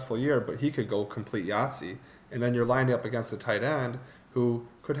successful year, but he could go complete Yahtzee. And then you're lined up against a tight end who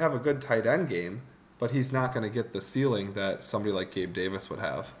could have a good tight end game, but he's not going to get the ceiling that somebody like Gabe Davis would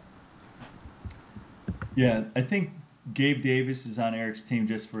have. Yeah, I think Gabe Davis is on Eric's team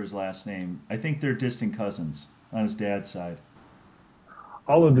just for his last name. I think they're distant cousins on his dad's side.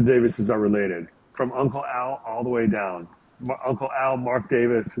 All of the Davises are related, from Uncle Al all the way down. Uncle Al, Mark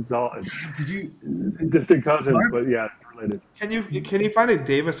Davis, it's distant cousins, but yeah, it's related. Can you find a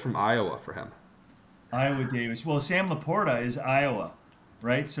Davis from Iowa for him? Iowa Davis. Well, Sam Laporta is Iowa,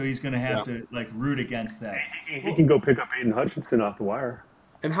 right? So he's going to have to root against that. He can go pick up Aiden Hutchinson off the wire.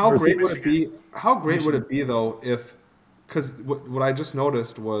 And how great would it be? How great would it be though if, because what I just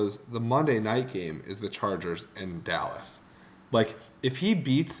noticed was the Monday night game is the Chargers in Dallas. Like if he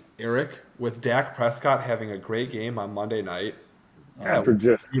beats Eric with Dak Prescott having a great game on Monday night, after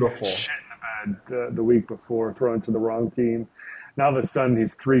just beautiful shit in the bed the week before, throwing to the wrong team. Now all of a sudden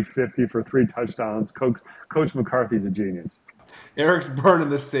he's 350 for 3 touchdowns. Coach McCarthy's a genius. Eric's burning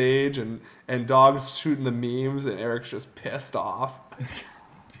the sage and Dog's shooting the memes and Eric's just pissed off.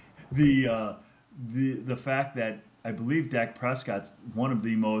 The fact that I believe Dak Prescott's one of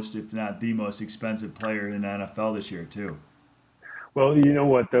the most, if not the most expensive player in the NFL this year too. Well, you know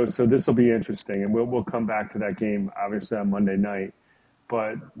what though, so this will be interesting, and we'll come back to that game obviously on Monday night.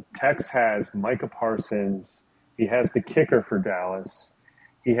 But Tex has Micah Parsons, he has the kicker for Dallas,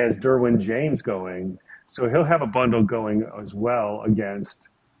 he has Derwin James going, so he'll have a bundle going as well against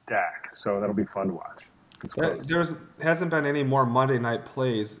Dak. So that'll be fun to watch. There hasn't been any more Monday night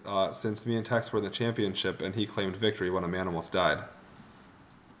plays since me and Tex were in the championship, and he claimed victory when a man almost died.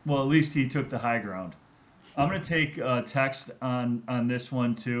 Well, at least he took the high ground. I'm going to take Tex on this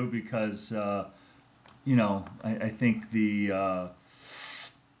one too because, I think the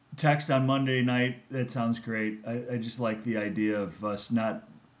Tex on Monday night, that sounds great. I just like the idea of us not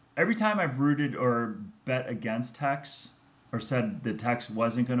 – every time I've rooted or bet against Tex or said that Tex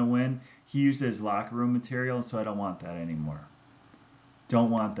wasn't going to win, he used his locker room material, so I don't want that anymore. Don't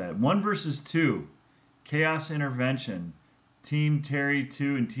want that. 1 versus 2, Chaos Intervention, Team Terry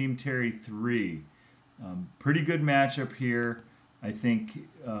 2 and Team Terry 3. Pretty good matchup here. I think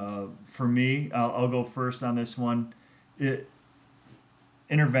for me, I'll go first on this one.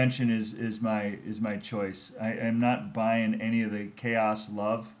 Intervention is my choice. I am not buying any of the Chaos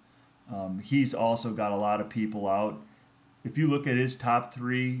love. He's also got a lot of people out. If you look at his top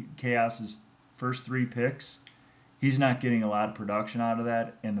 3, Chaos's first 3 picks, he's not getting a lot of production out of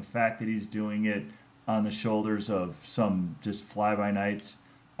that. And the fact that he's doing it on the shoulders of some just fly-by-nights,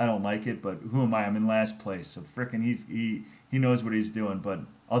 I don't like it. But who am I? I'm in last place. So frickin' he knows what he's doing. But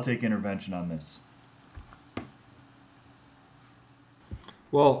I'll take intervention on this.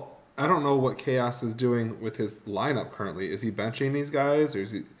 Well, I don't know what Chaos is doing with his lineup currently. Is he benching these guys, or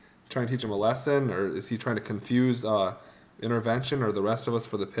is he trying to teach them a lesson, or is he trying to confuse intervention or the rest of us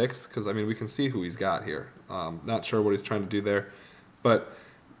for the picks? Because I mean, we can see who he's got here. Not sure what he's trying to do there, but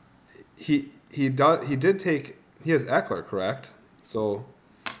he has Eckler, correct? So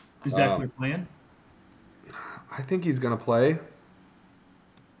is Eckler playing? I think he's gonna play.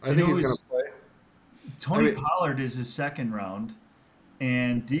 Tony Pollard is his second round,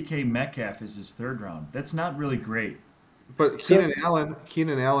 and DK Metcalf is his third round. That's not really great. But Keenan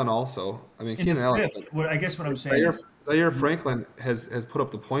Allen also. I mean, Keenan Allen. I guess what I'm saying is Zaire Franklin has put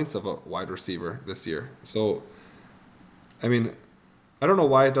up the points of a wide receiver this year. So, I mean, I don't know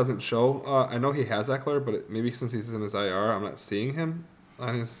why it doesn't show. I know he has Eckler, but maybe since he's in his IR, I'm not seeing him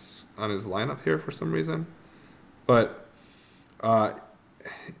on his lineup here for some reason. But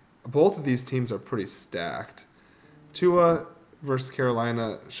both of these teams are pretty stacked. Tua versus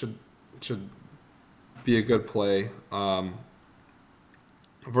Carolina should be a good play.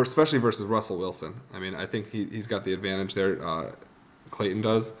 especially versus Russell Wilson. I mean, I think he's got the advantage there. Clayton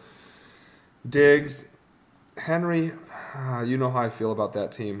does. Diggs, Henry, you know how I feel about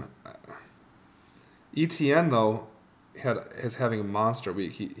that team. ETN, though, is having a monster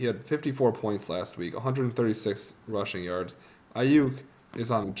week. He had 54 points last week, 136 rushing yards. Ayuk is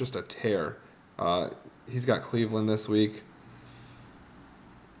on just a tear. He's got Cleveland this week.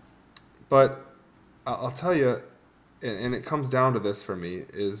 But I'll tell you, and it comes down to this for me,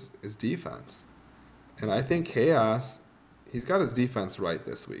 is defense. And I think Chaos, he's got his defense right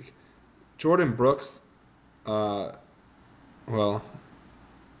this week. Jordan Brooks, well,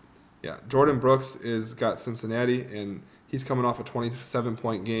 yeah, Jordan Brooks is got Cincinnati, and he's coming off a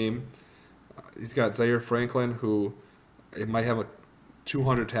 27-point game. He's got Zaire Franklin, who it might have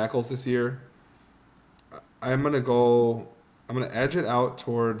 200 tackles this year. I'm gonna edge it out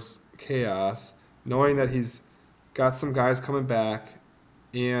towards Chaos, knowing that he's got some guys coming back,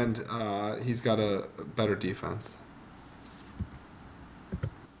 and he's got a better defense.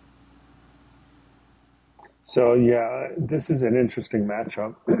 So yeah, this is an interesting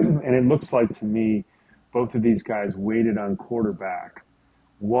matchup, and it looks like to me, both of these guys waited on quarterback.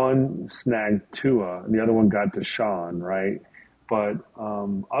 One snagged Tua, and the other one got Deshaun, right? But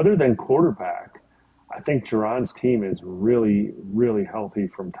other than quarterback, I think Duran's team is really, really healthy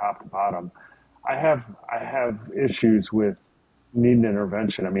from top to bottom. I have issues with needing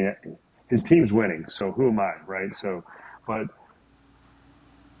intervention. I mean, his team's winning, so who am I, right? So, but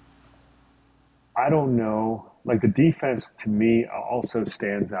I don't know. Like the defense to me also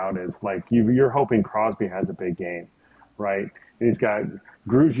stands out as like you're hoping Crosby has a big game, right? And he's got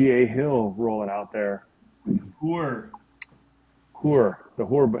Grugier Hill rolling out there. Poor. The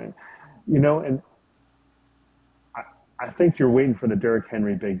Hoor, and I think you're waiting for the Derrick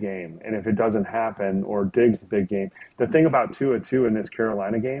Henry big game. And if it doesn't happen, or Diggs' big game, the thing about Tua too in this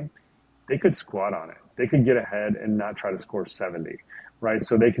Carolina game, they could squat on it. They could get ahead and not try to score 70, right?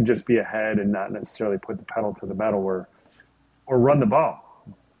 So they can just be ahead and not necessarily put the pedal to the metal or run the ball.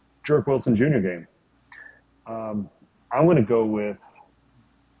 Jerk Wilson Jr. game. I'm going to go with,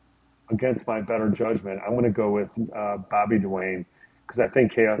 against my better judgment, I'm going to go with Bobby Dwayne because I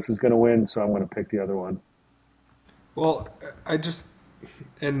think Chaos is going to win, so I'm going to pick the other one. Well, I just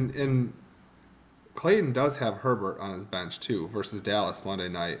and Clayton does have Herbert on his bench too versus Dallas Monday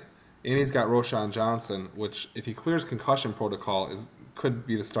night, and he's got Roshan Johnson, which if he clears concussion protocol could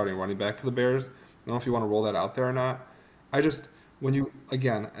be the starting running back for the Bears. I don't know if you want to roll that out there or not. When you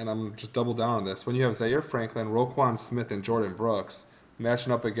again, and I'm just double down on this, when you have Zaire Franklin, Roquan Smith, and Jordan Brooks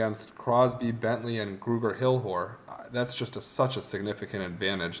matching up against Crosby, Bentley, and Gruger Hillhor, that's just such a significant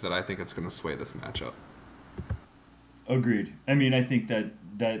advantage that I think it's going to sway this matchup. Agreed. I mean, I think that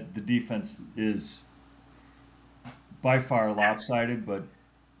the defense is by far lopsided, but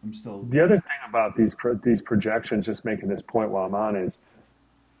I'm still. The other thing about these projections, just making this point while I'm on, is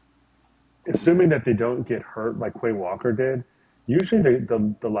assuming that they don't get hurt like Quay Walker did. Usually,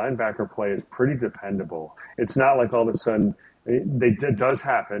 the linebacker play is pretty dependable. It's not like all of a sudden it does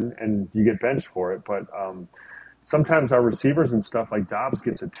happen and you get benched for it, but sometimes our receivers and stuff like Dobbs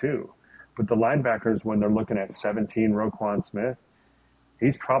gets it too. But the linebackers, when they're looking at 17, Roquan Smith,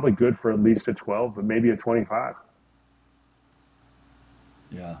 he's probably good for at least a 12, but maybe a 25.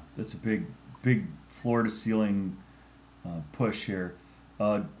 Yeah, that's a big floor to ceiling push here.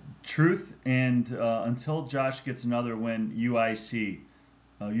 Truth and until Josh gets another win, UIC,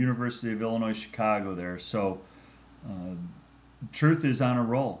 University of Illinois Chicago there. So Truth is on a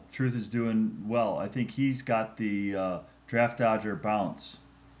roll. Truth is doing well. I think he's got the draft dodger bounce.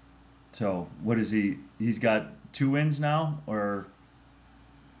 So what is he? He's got 2 wins now, or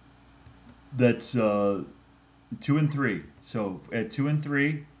that's 2 and 3. So at 2 and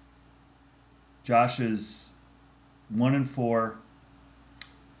 3, Josh is 1 and 4.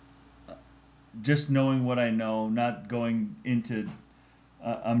 Just knowing what I know, not going into,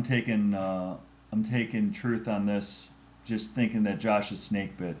 I'm taking Truth on this. Just thinking that Josh is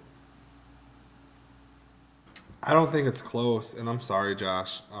snake bit. I don't think it's close, and I'm sorry,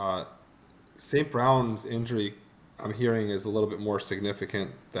 Josh. St. Brown's injury, I'm hearing, is a little bit more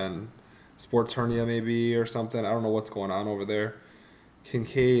significant than sports hernia maybe or something. I don't know what's going on over there.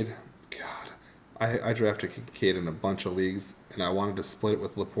 Kincaid, God, I drafted Kincaid in a bunch of leagues, and I wanted to split it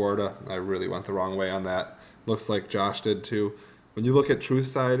with Laporta. I really went the wrong way on that. Looks like Josh did too. When you look at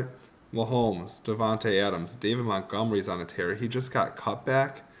Truth's side, Mahomes, Devontae Adams, David Montgomery's on a tear. He just got cut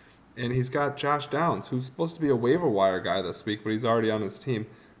back, and he's got Josh Downs, who's supposed to be a waiver wire guy this week, but he's already on his team.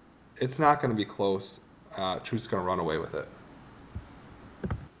 It's not going to be close. Truth's going to run away with it.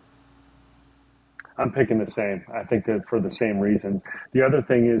 I'm picking the same. I think that for the same reasons. The other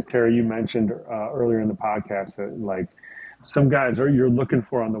thing is, Terry, you mentioned earlier in the podcast that like some guys are you're looking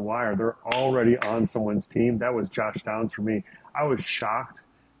for on the wire. They're already on someone's team. That was Josh Downs for me. I was shocked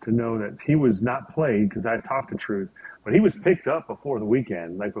to know that he was not played because I talked the truth, but he was picked up before the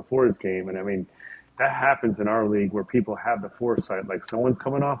weekend, like before his game. And I mean, that happens in our league where people have the foresight, like someone's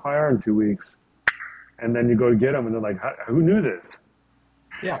coming off IR in 2 weeks, and then you go to get them, and they're like, "Who knew this?"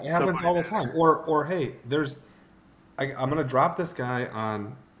 Yeah, it happens Somebody all the did. time. Or hey, I'm gonna drop this guy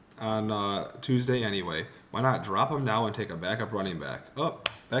on Tuesday anyway. Why not drop him now and take a backup running back? Oh,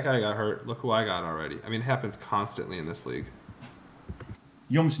 that guy got hurt. Look who I got already. I mean, it happens constantly in this league.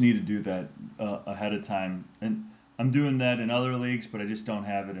 You almost need to do that ahead of time. And I'm doing that in other leagues, but I just don't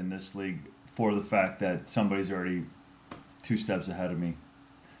have it in this league for the fact that somebody's already 2 steps ahead of me.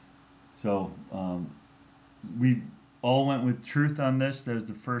 So we all went with truth on this. That was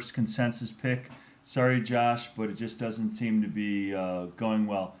the first consensus pick. Sorry, Josh, but it just doesn't seem to be going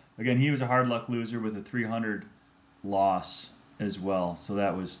well. Again, he was a hard luck loser with a 300 loss as well, so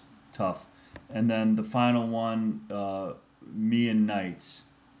that was tough. And then the final one, me and Knights.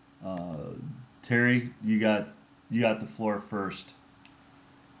 Terry, you got the floor first.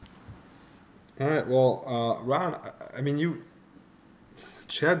 All right. Well, Ron, I mean,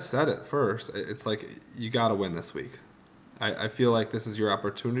 Chad said it first. It's like you got to win this week. I feel like this is your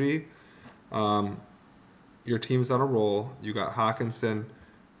opportunity. Your team's on a roll. You got Hawkinson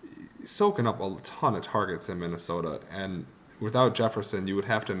soaking up a ton of targets in Minnesota, and without Jefferson, you would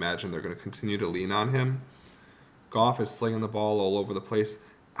have to imagine they're going to continue to lean on him. Goff is slinging the ball all over the place.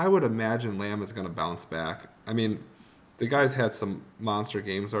 I would imagine Lamb is going to bounce back. I mean, the guy's had some monster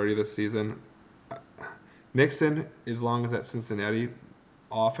games already this season. Mixon, as long as that Cincinnati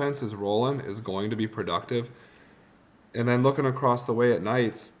offense is rolling, is going to be productive. And then looking across the way at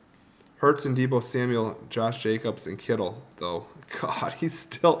Knights, Hurts and Deebo Samuel, Josh Jacobs, and Kittle, though, God,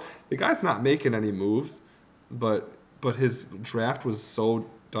 the guy's not making any moves, but his draft was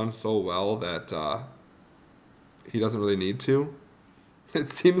done so well that he doesn't really need to. It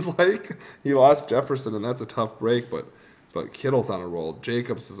seems like he lost Jefferson, and that's a tough break, but Kittle's on a roll.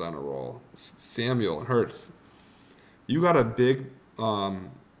 Jacobs is on a roll. Samuel and Hurts. You got a big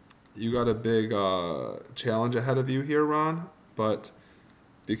challenge ahead of you here, Ron. But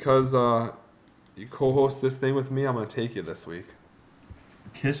because you co-host this thing with me, I'm going to take you this week.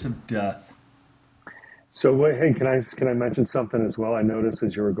 Kiss of death. So hey, can I mention something as well? I noticed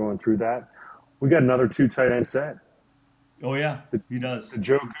as you were going through that, we got another 2 tight end set. Oh yeah, he does. The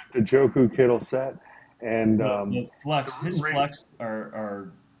Joku Kittle set, and The flex, his flex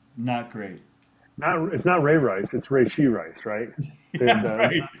are not great. it's not Ray Rice, it's Ray She Rice, right? Yeah,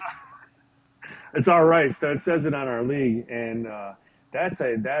 right. It's our Rice that says it on our league, and that's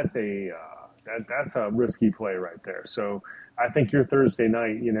a risky play right there. So I think your Thursday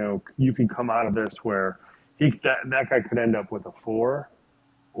night, you can come out of this where that guy could end up with a 4.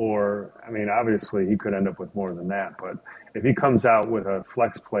 Or, I mean, obviously he could end up with more than that. But if he comes out with a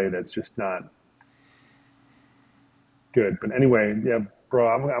flex play that's just not good. But anyway, yeah, bro,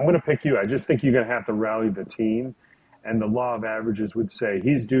 I'm going to pick you. I just think you're going to have to rally the team. And the law of averages would say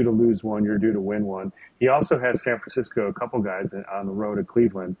he's due to lose 1, you're due to win 1. He also has San Francisco, a couple guys on the road at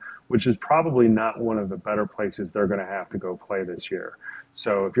Cleveland, which is probably not one of the better places they're going to have to go play this year.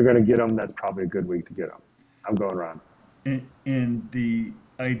 So if you're going to get them, that's probably a good week to get them. I'm going Ron. And the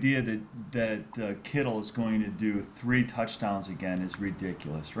idea that Kittle is going to do 3 touchdowns again is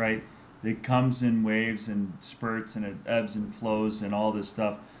ridiculous, right? It comes in waves and spurts and it ebbs and flows and all this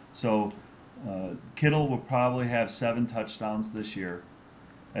stuff. So Kittle will probably have 7 touchdowns this year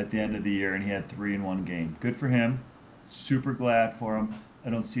at the end of the year, and he had 3 in one game. Good for him. Super glad for him.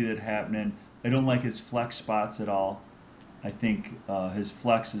 I don't see that happening. I don't like his flex spots at all. I think his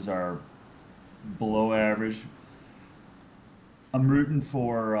flexes are below average. I'm rooting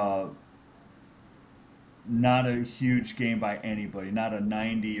for not a huge game by anybody, not a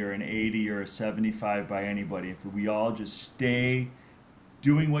 90 or an 80 or a 75 by anybody. If we all just stay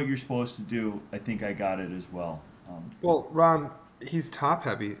doing what you're supposed to do, I think I got it as well. Well, Ron, he's top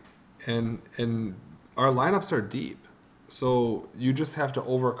heavy, and our lineups are deep. So you just have to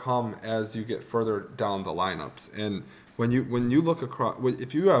overcome as you get further down the lineups. And when you look across,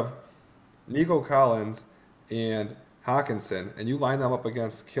 if you have Nico Collins and Hawkinson, and you line them up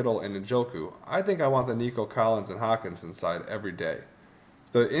against Kittle and Njoku, I think I want the Nico Collins and Hawkinson side every day.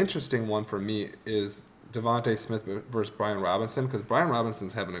 The interesting one for me is Devontae Smith versus Brian Robinson, because Brian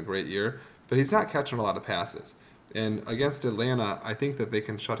Robinson's having a great year, but he's not catching a lot of passes. And against Atlanta, I think that they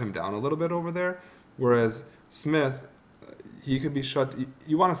can shut him down a little bit over there, whereas Smith, he could be shut.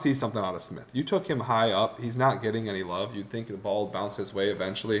 You want to see something out of Smith. You took him high up. He's not getting any love. You'd think the ball would bounce his way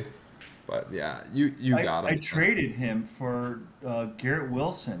eventually. But yeah, you got I him. traded him for Garrett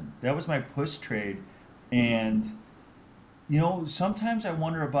Wilson. That was my push trade, and sometimes I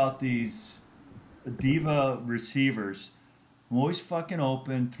wonder about these diva receivers. I'm always fucking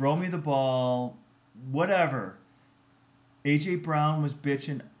open. Throw me the ball, whatever. AJ Brown was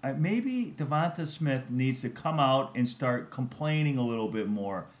bitching. Maybe Devonta Smith needs to come out and start complaining a little bit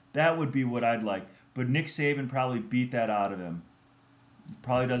more. That would be what I'd like. But Nick Saban probably beat that out of him.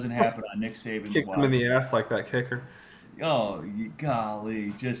 Probably doesn't happen on Nick Saban's Kicked him watch. in the ass like that kicker. Oh,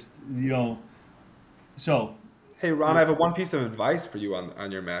 golly, just. So, Hey Ron, I have one piece of advice for you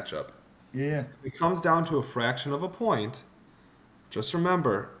on your matchup. yeah. If it comes down to a fraction of a point, just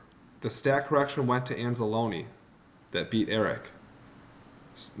remember the stat correction went to Anzalone that beat Eric.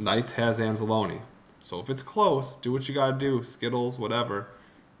 Knights has Anzalone. So if it's close, do what you got to do. Skittles, whatever.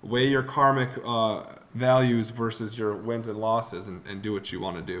 Weigh your karmic values versus your wins and losses, and do what you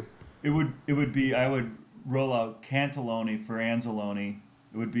want to do. It would be I would roll out Cantalone for Anzalone.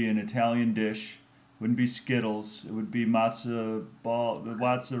 It would be an Italian dish. It wouldn't be Skittles. It would be mozzarella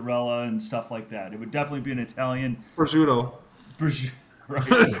and stuff like that. It would definitely be an Italian Prosciutto.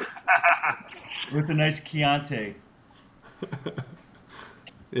 right? With a nice Chianti.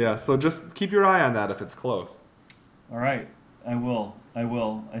 Yeah, so just keep your eye on that if it's close. All right, I will.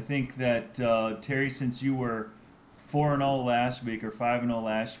 I think that Terry, since you were 4-0 last week or 5-0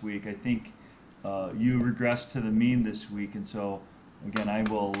 last week, I think you regressed to the mean this week, and so again, I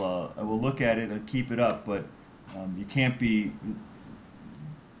will look at it and keep it up. But you can't be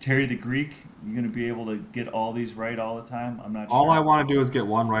Terry the Greek. You're going to be able to get all these right all the time. I'm not All sure. I want to do is get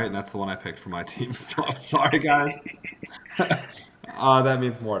one right, and that's the one I picked for my team. So I'm sorry, guys. That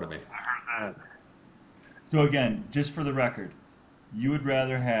means more to me. So again, just for the record, you would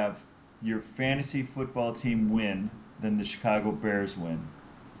rather have your fantasy football team win than the Chicago Bears win.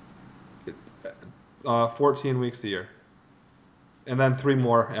 14 weeks a year. And then 3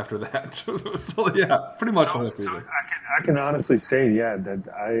 more after that. So yeah, pretty much So, this so season. I can honestly say, yeah, that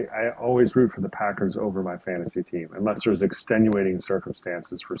I always root for the Packers over my fantasy team, unless there's extenuating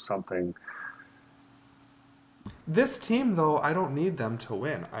circumstances for something. This team, though, I don't need them to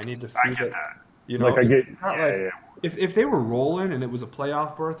win. I need to see I get that. that. You know, Like I get, it's not yeah, like yeah. if they were rolling and it was a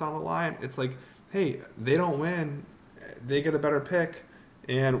playoff berth on the line, it's like, hey, they don't win, they get a better pick,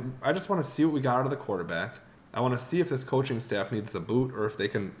 and I just want to see what we got out of the quarterback. I want to see if this coaching staff needs the boot or if they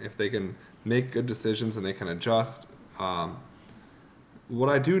can make good decisions and they can adjust. What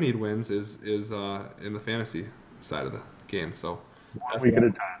I do need wins is in the fantasy side of the game. So One week at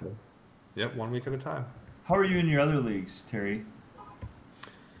a time. Yep, 1 week at a time. How are you in your other leagues, Terry?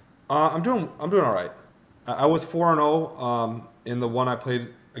 I'm doing all right. I was 4-0 in the one I played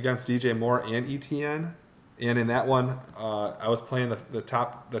against DJ Moore and ETN, and in that one I was playing the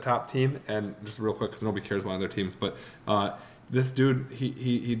top team. And just real quick, because nobody cares about other teams, but this dude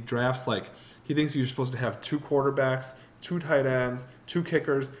he drafts like he thinks you're supposed to have 2 quarterbacks, 2 tight ends, 2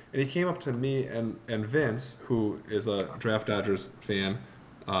 kickers, and he came up to me and Vince, who is a Draft Dodgers fan.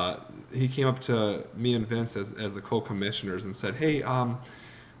 He came up to me and Vince as the co-commissioners and said, "Hey,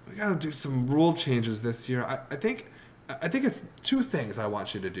 we got to do some rule changes this year. I think it's 2 things I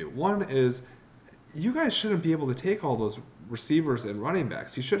want you to do. One is you guys shouldn't be able to take all those receivers and running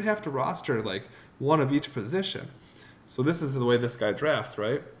backs. You should have to roster like one of each position." So this is the way this guy drafts,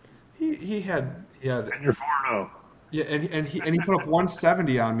 right? He had And you're 4-0. yeah, and he put up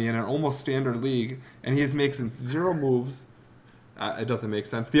 170 on me in an almost standard league, and he's making 0 moves. It doesn't make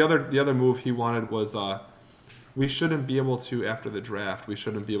sense. The other move he wanted was we shouldn't be able to, after the draft, we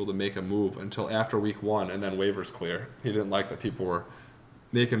shouldn't be able to make a move until after week 1 and then waivers clear. He didn't like that people were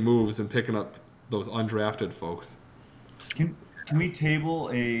making moves and picking up those undrafted folks. Can we table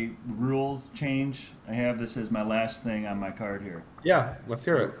a rules change? I have this as my last thing on my card here. Yeah, let's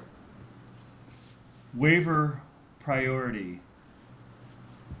hear it. Waiver priority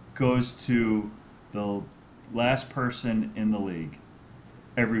goes to the last person in the league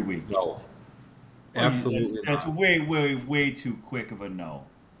every week. No, absolutely That's not. way too quick of a no.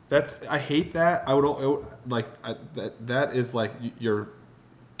 I hate that. That is like you're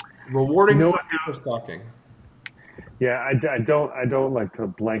rewarding You know someone what, for sucking. Yeah, I don't like the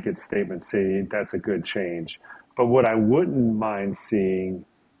blanket statement say that's a good change. But what I wouldn't mind seeing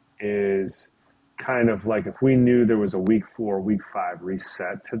is kind of like if we knew there was a week 4, week 5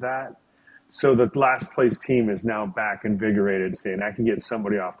 reset to that. So the last place team is now back invigorated, saying I can get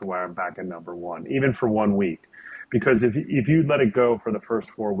somebody off the wire, I'm back at number 1, even for 1 week. Because if you let it go for the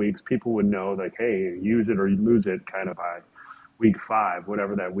first 4 weeks, people would know like, hey, use it or you lose it kind of by week 5,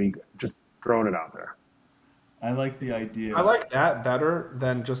 whatever that week, just throwing it out there. I like the idea. I like that better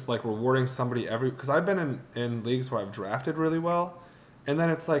than just like rewarding somebody because I've been in leagues where I've drafted really well, and then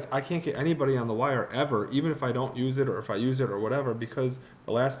it's like I can't get anybody on the wire ever, even if I don't use it or if I use it or whatever, because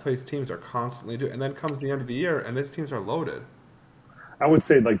the last place teams are constantly doing. And then comes the end of the year, and these teams are loaded. I would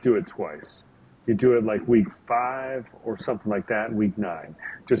say like do it twice. You do it like week 5 or something like that, week 9.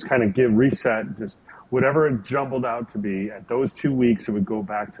 Just kind of reset, just whatever it jumbled out to be. At those 2 weeks, it would go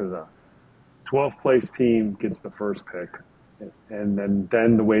back to the 12th place team gets the first pick, and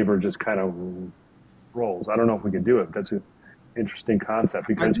then the waiver just kind of rolls. I don't know if we can do it. That's an interesting concept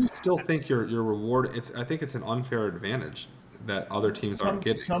because I do still think your reward. I think it's an unfair advantage that other teams aren't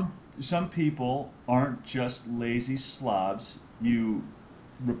getting. Some people aren't just lazy slobs. You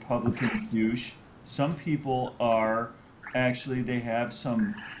Republican douche. Some people are actually, they have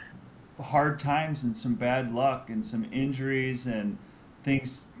some hard times and some bad luck and some injuries and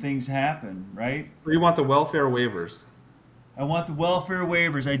things happen, right? So you want the welfare waivers. I want the welfare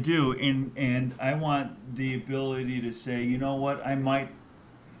waivers, I do, and I want the ability to say, you know what, I might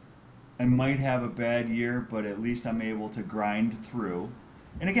have a bad year, but at least I'm able to grind through.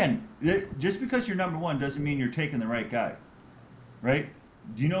 And again, just because you're number one doesn't mean you're taking the right guy, right?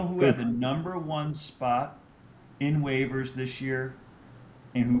 Do you know who had the number one spot in waivers this year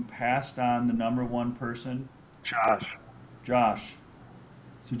and who passed on the number one person? Josh.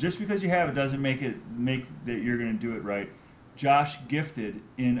 So just because you have it doesn't make that you're going to do it right. Josh gifted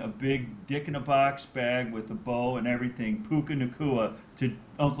in a big dick in a box bag with a bow and everything, Puka Nakua, to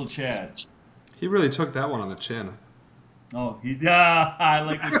Uncle Chad. He really took that one on the chin. Oh, I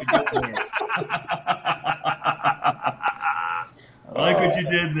like what you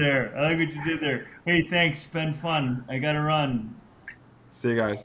did there. I like what you did there. Hey, thanks. It's been fun. I got to run. See you guys.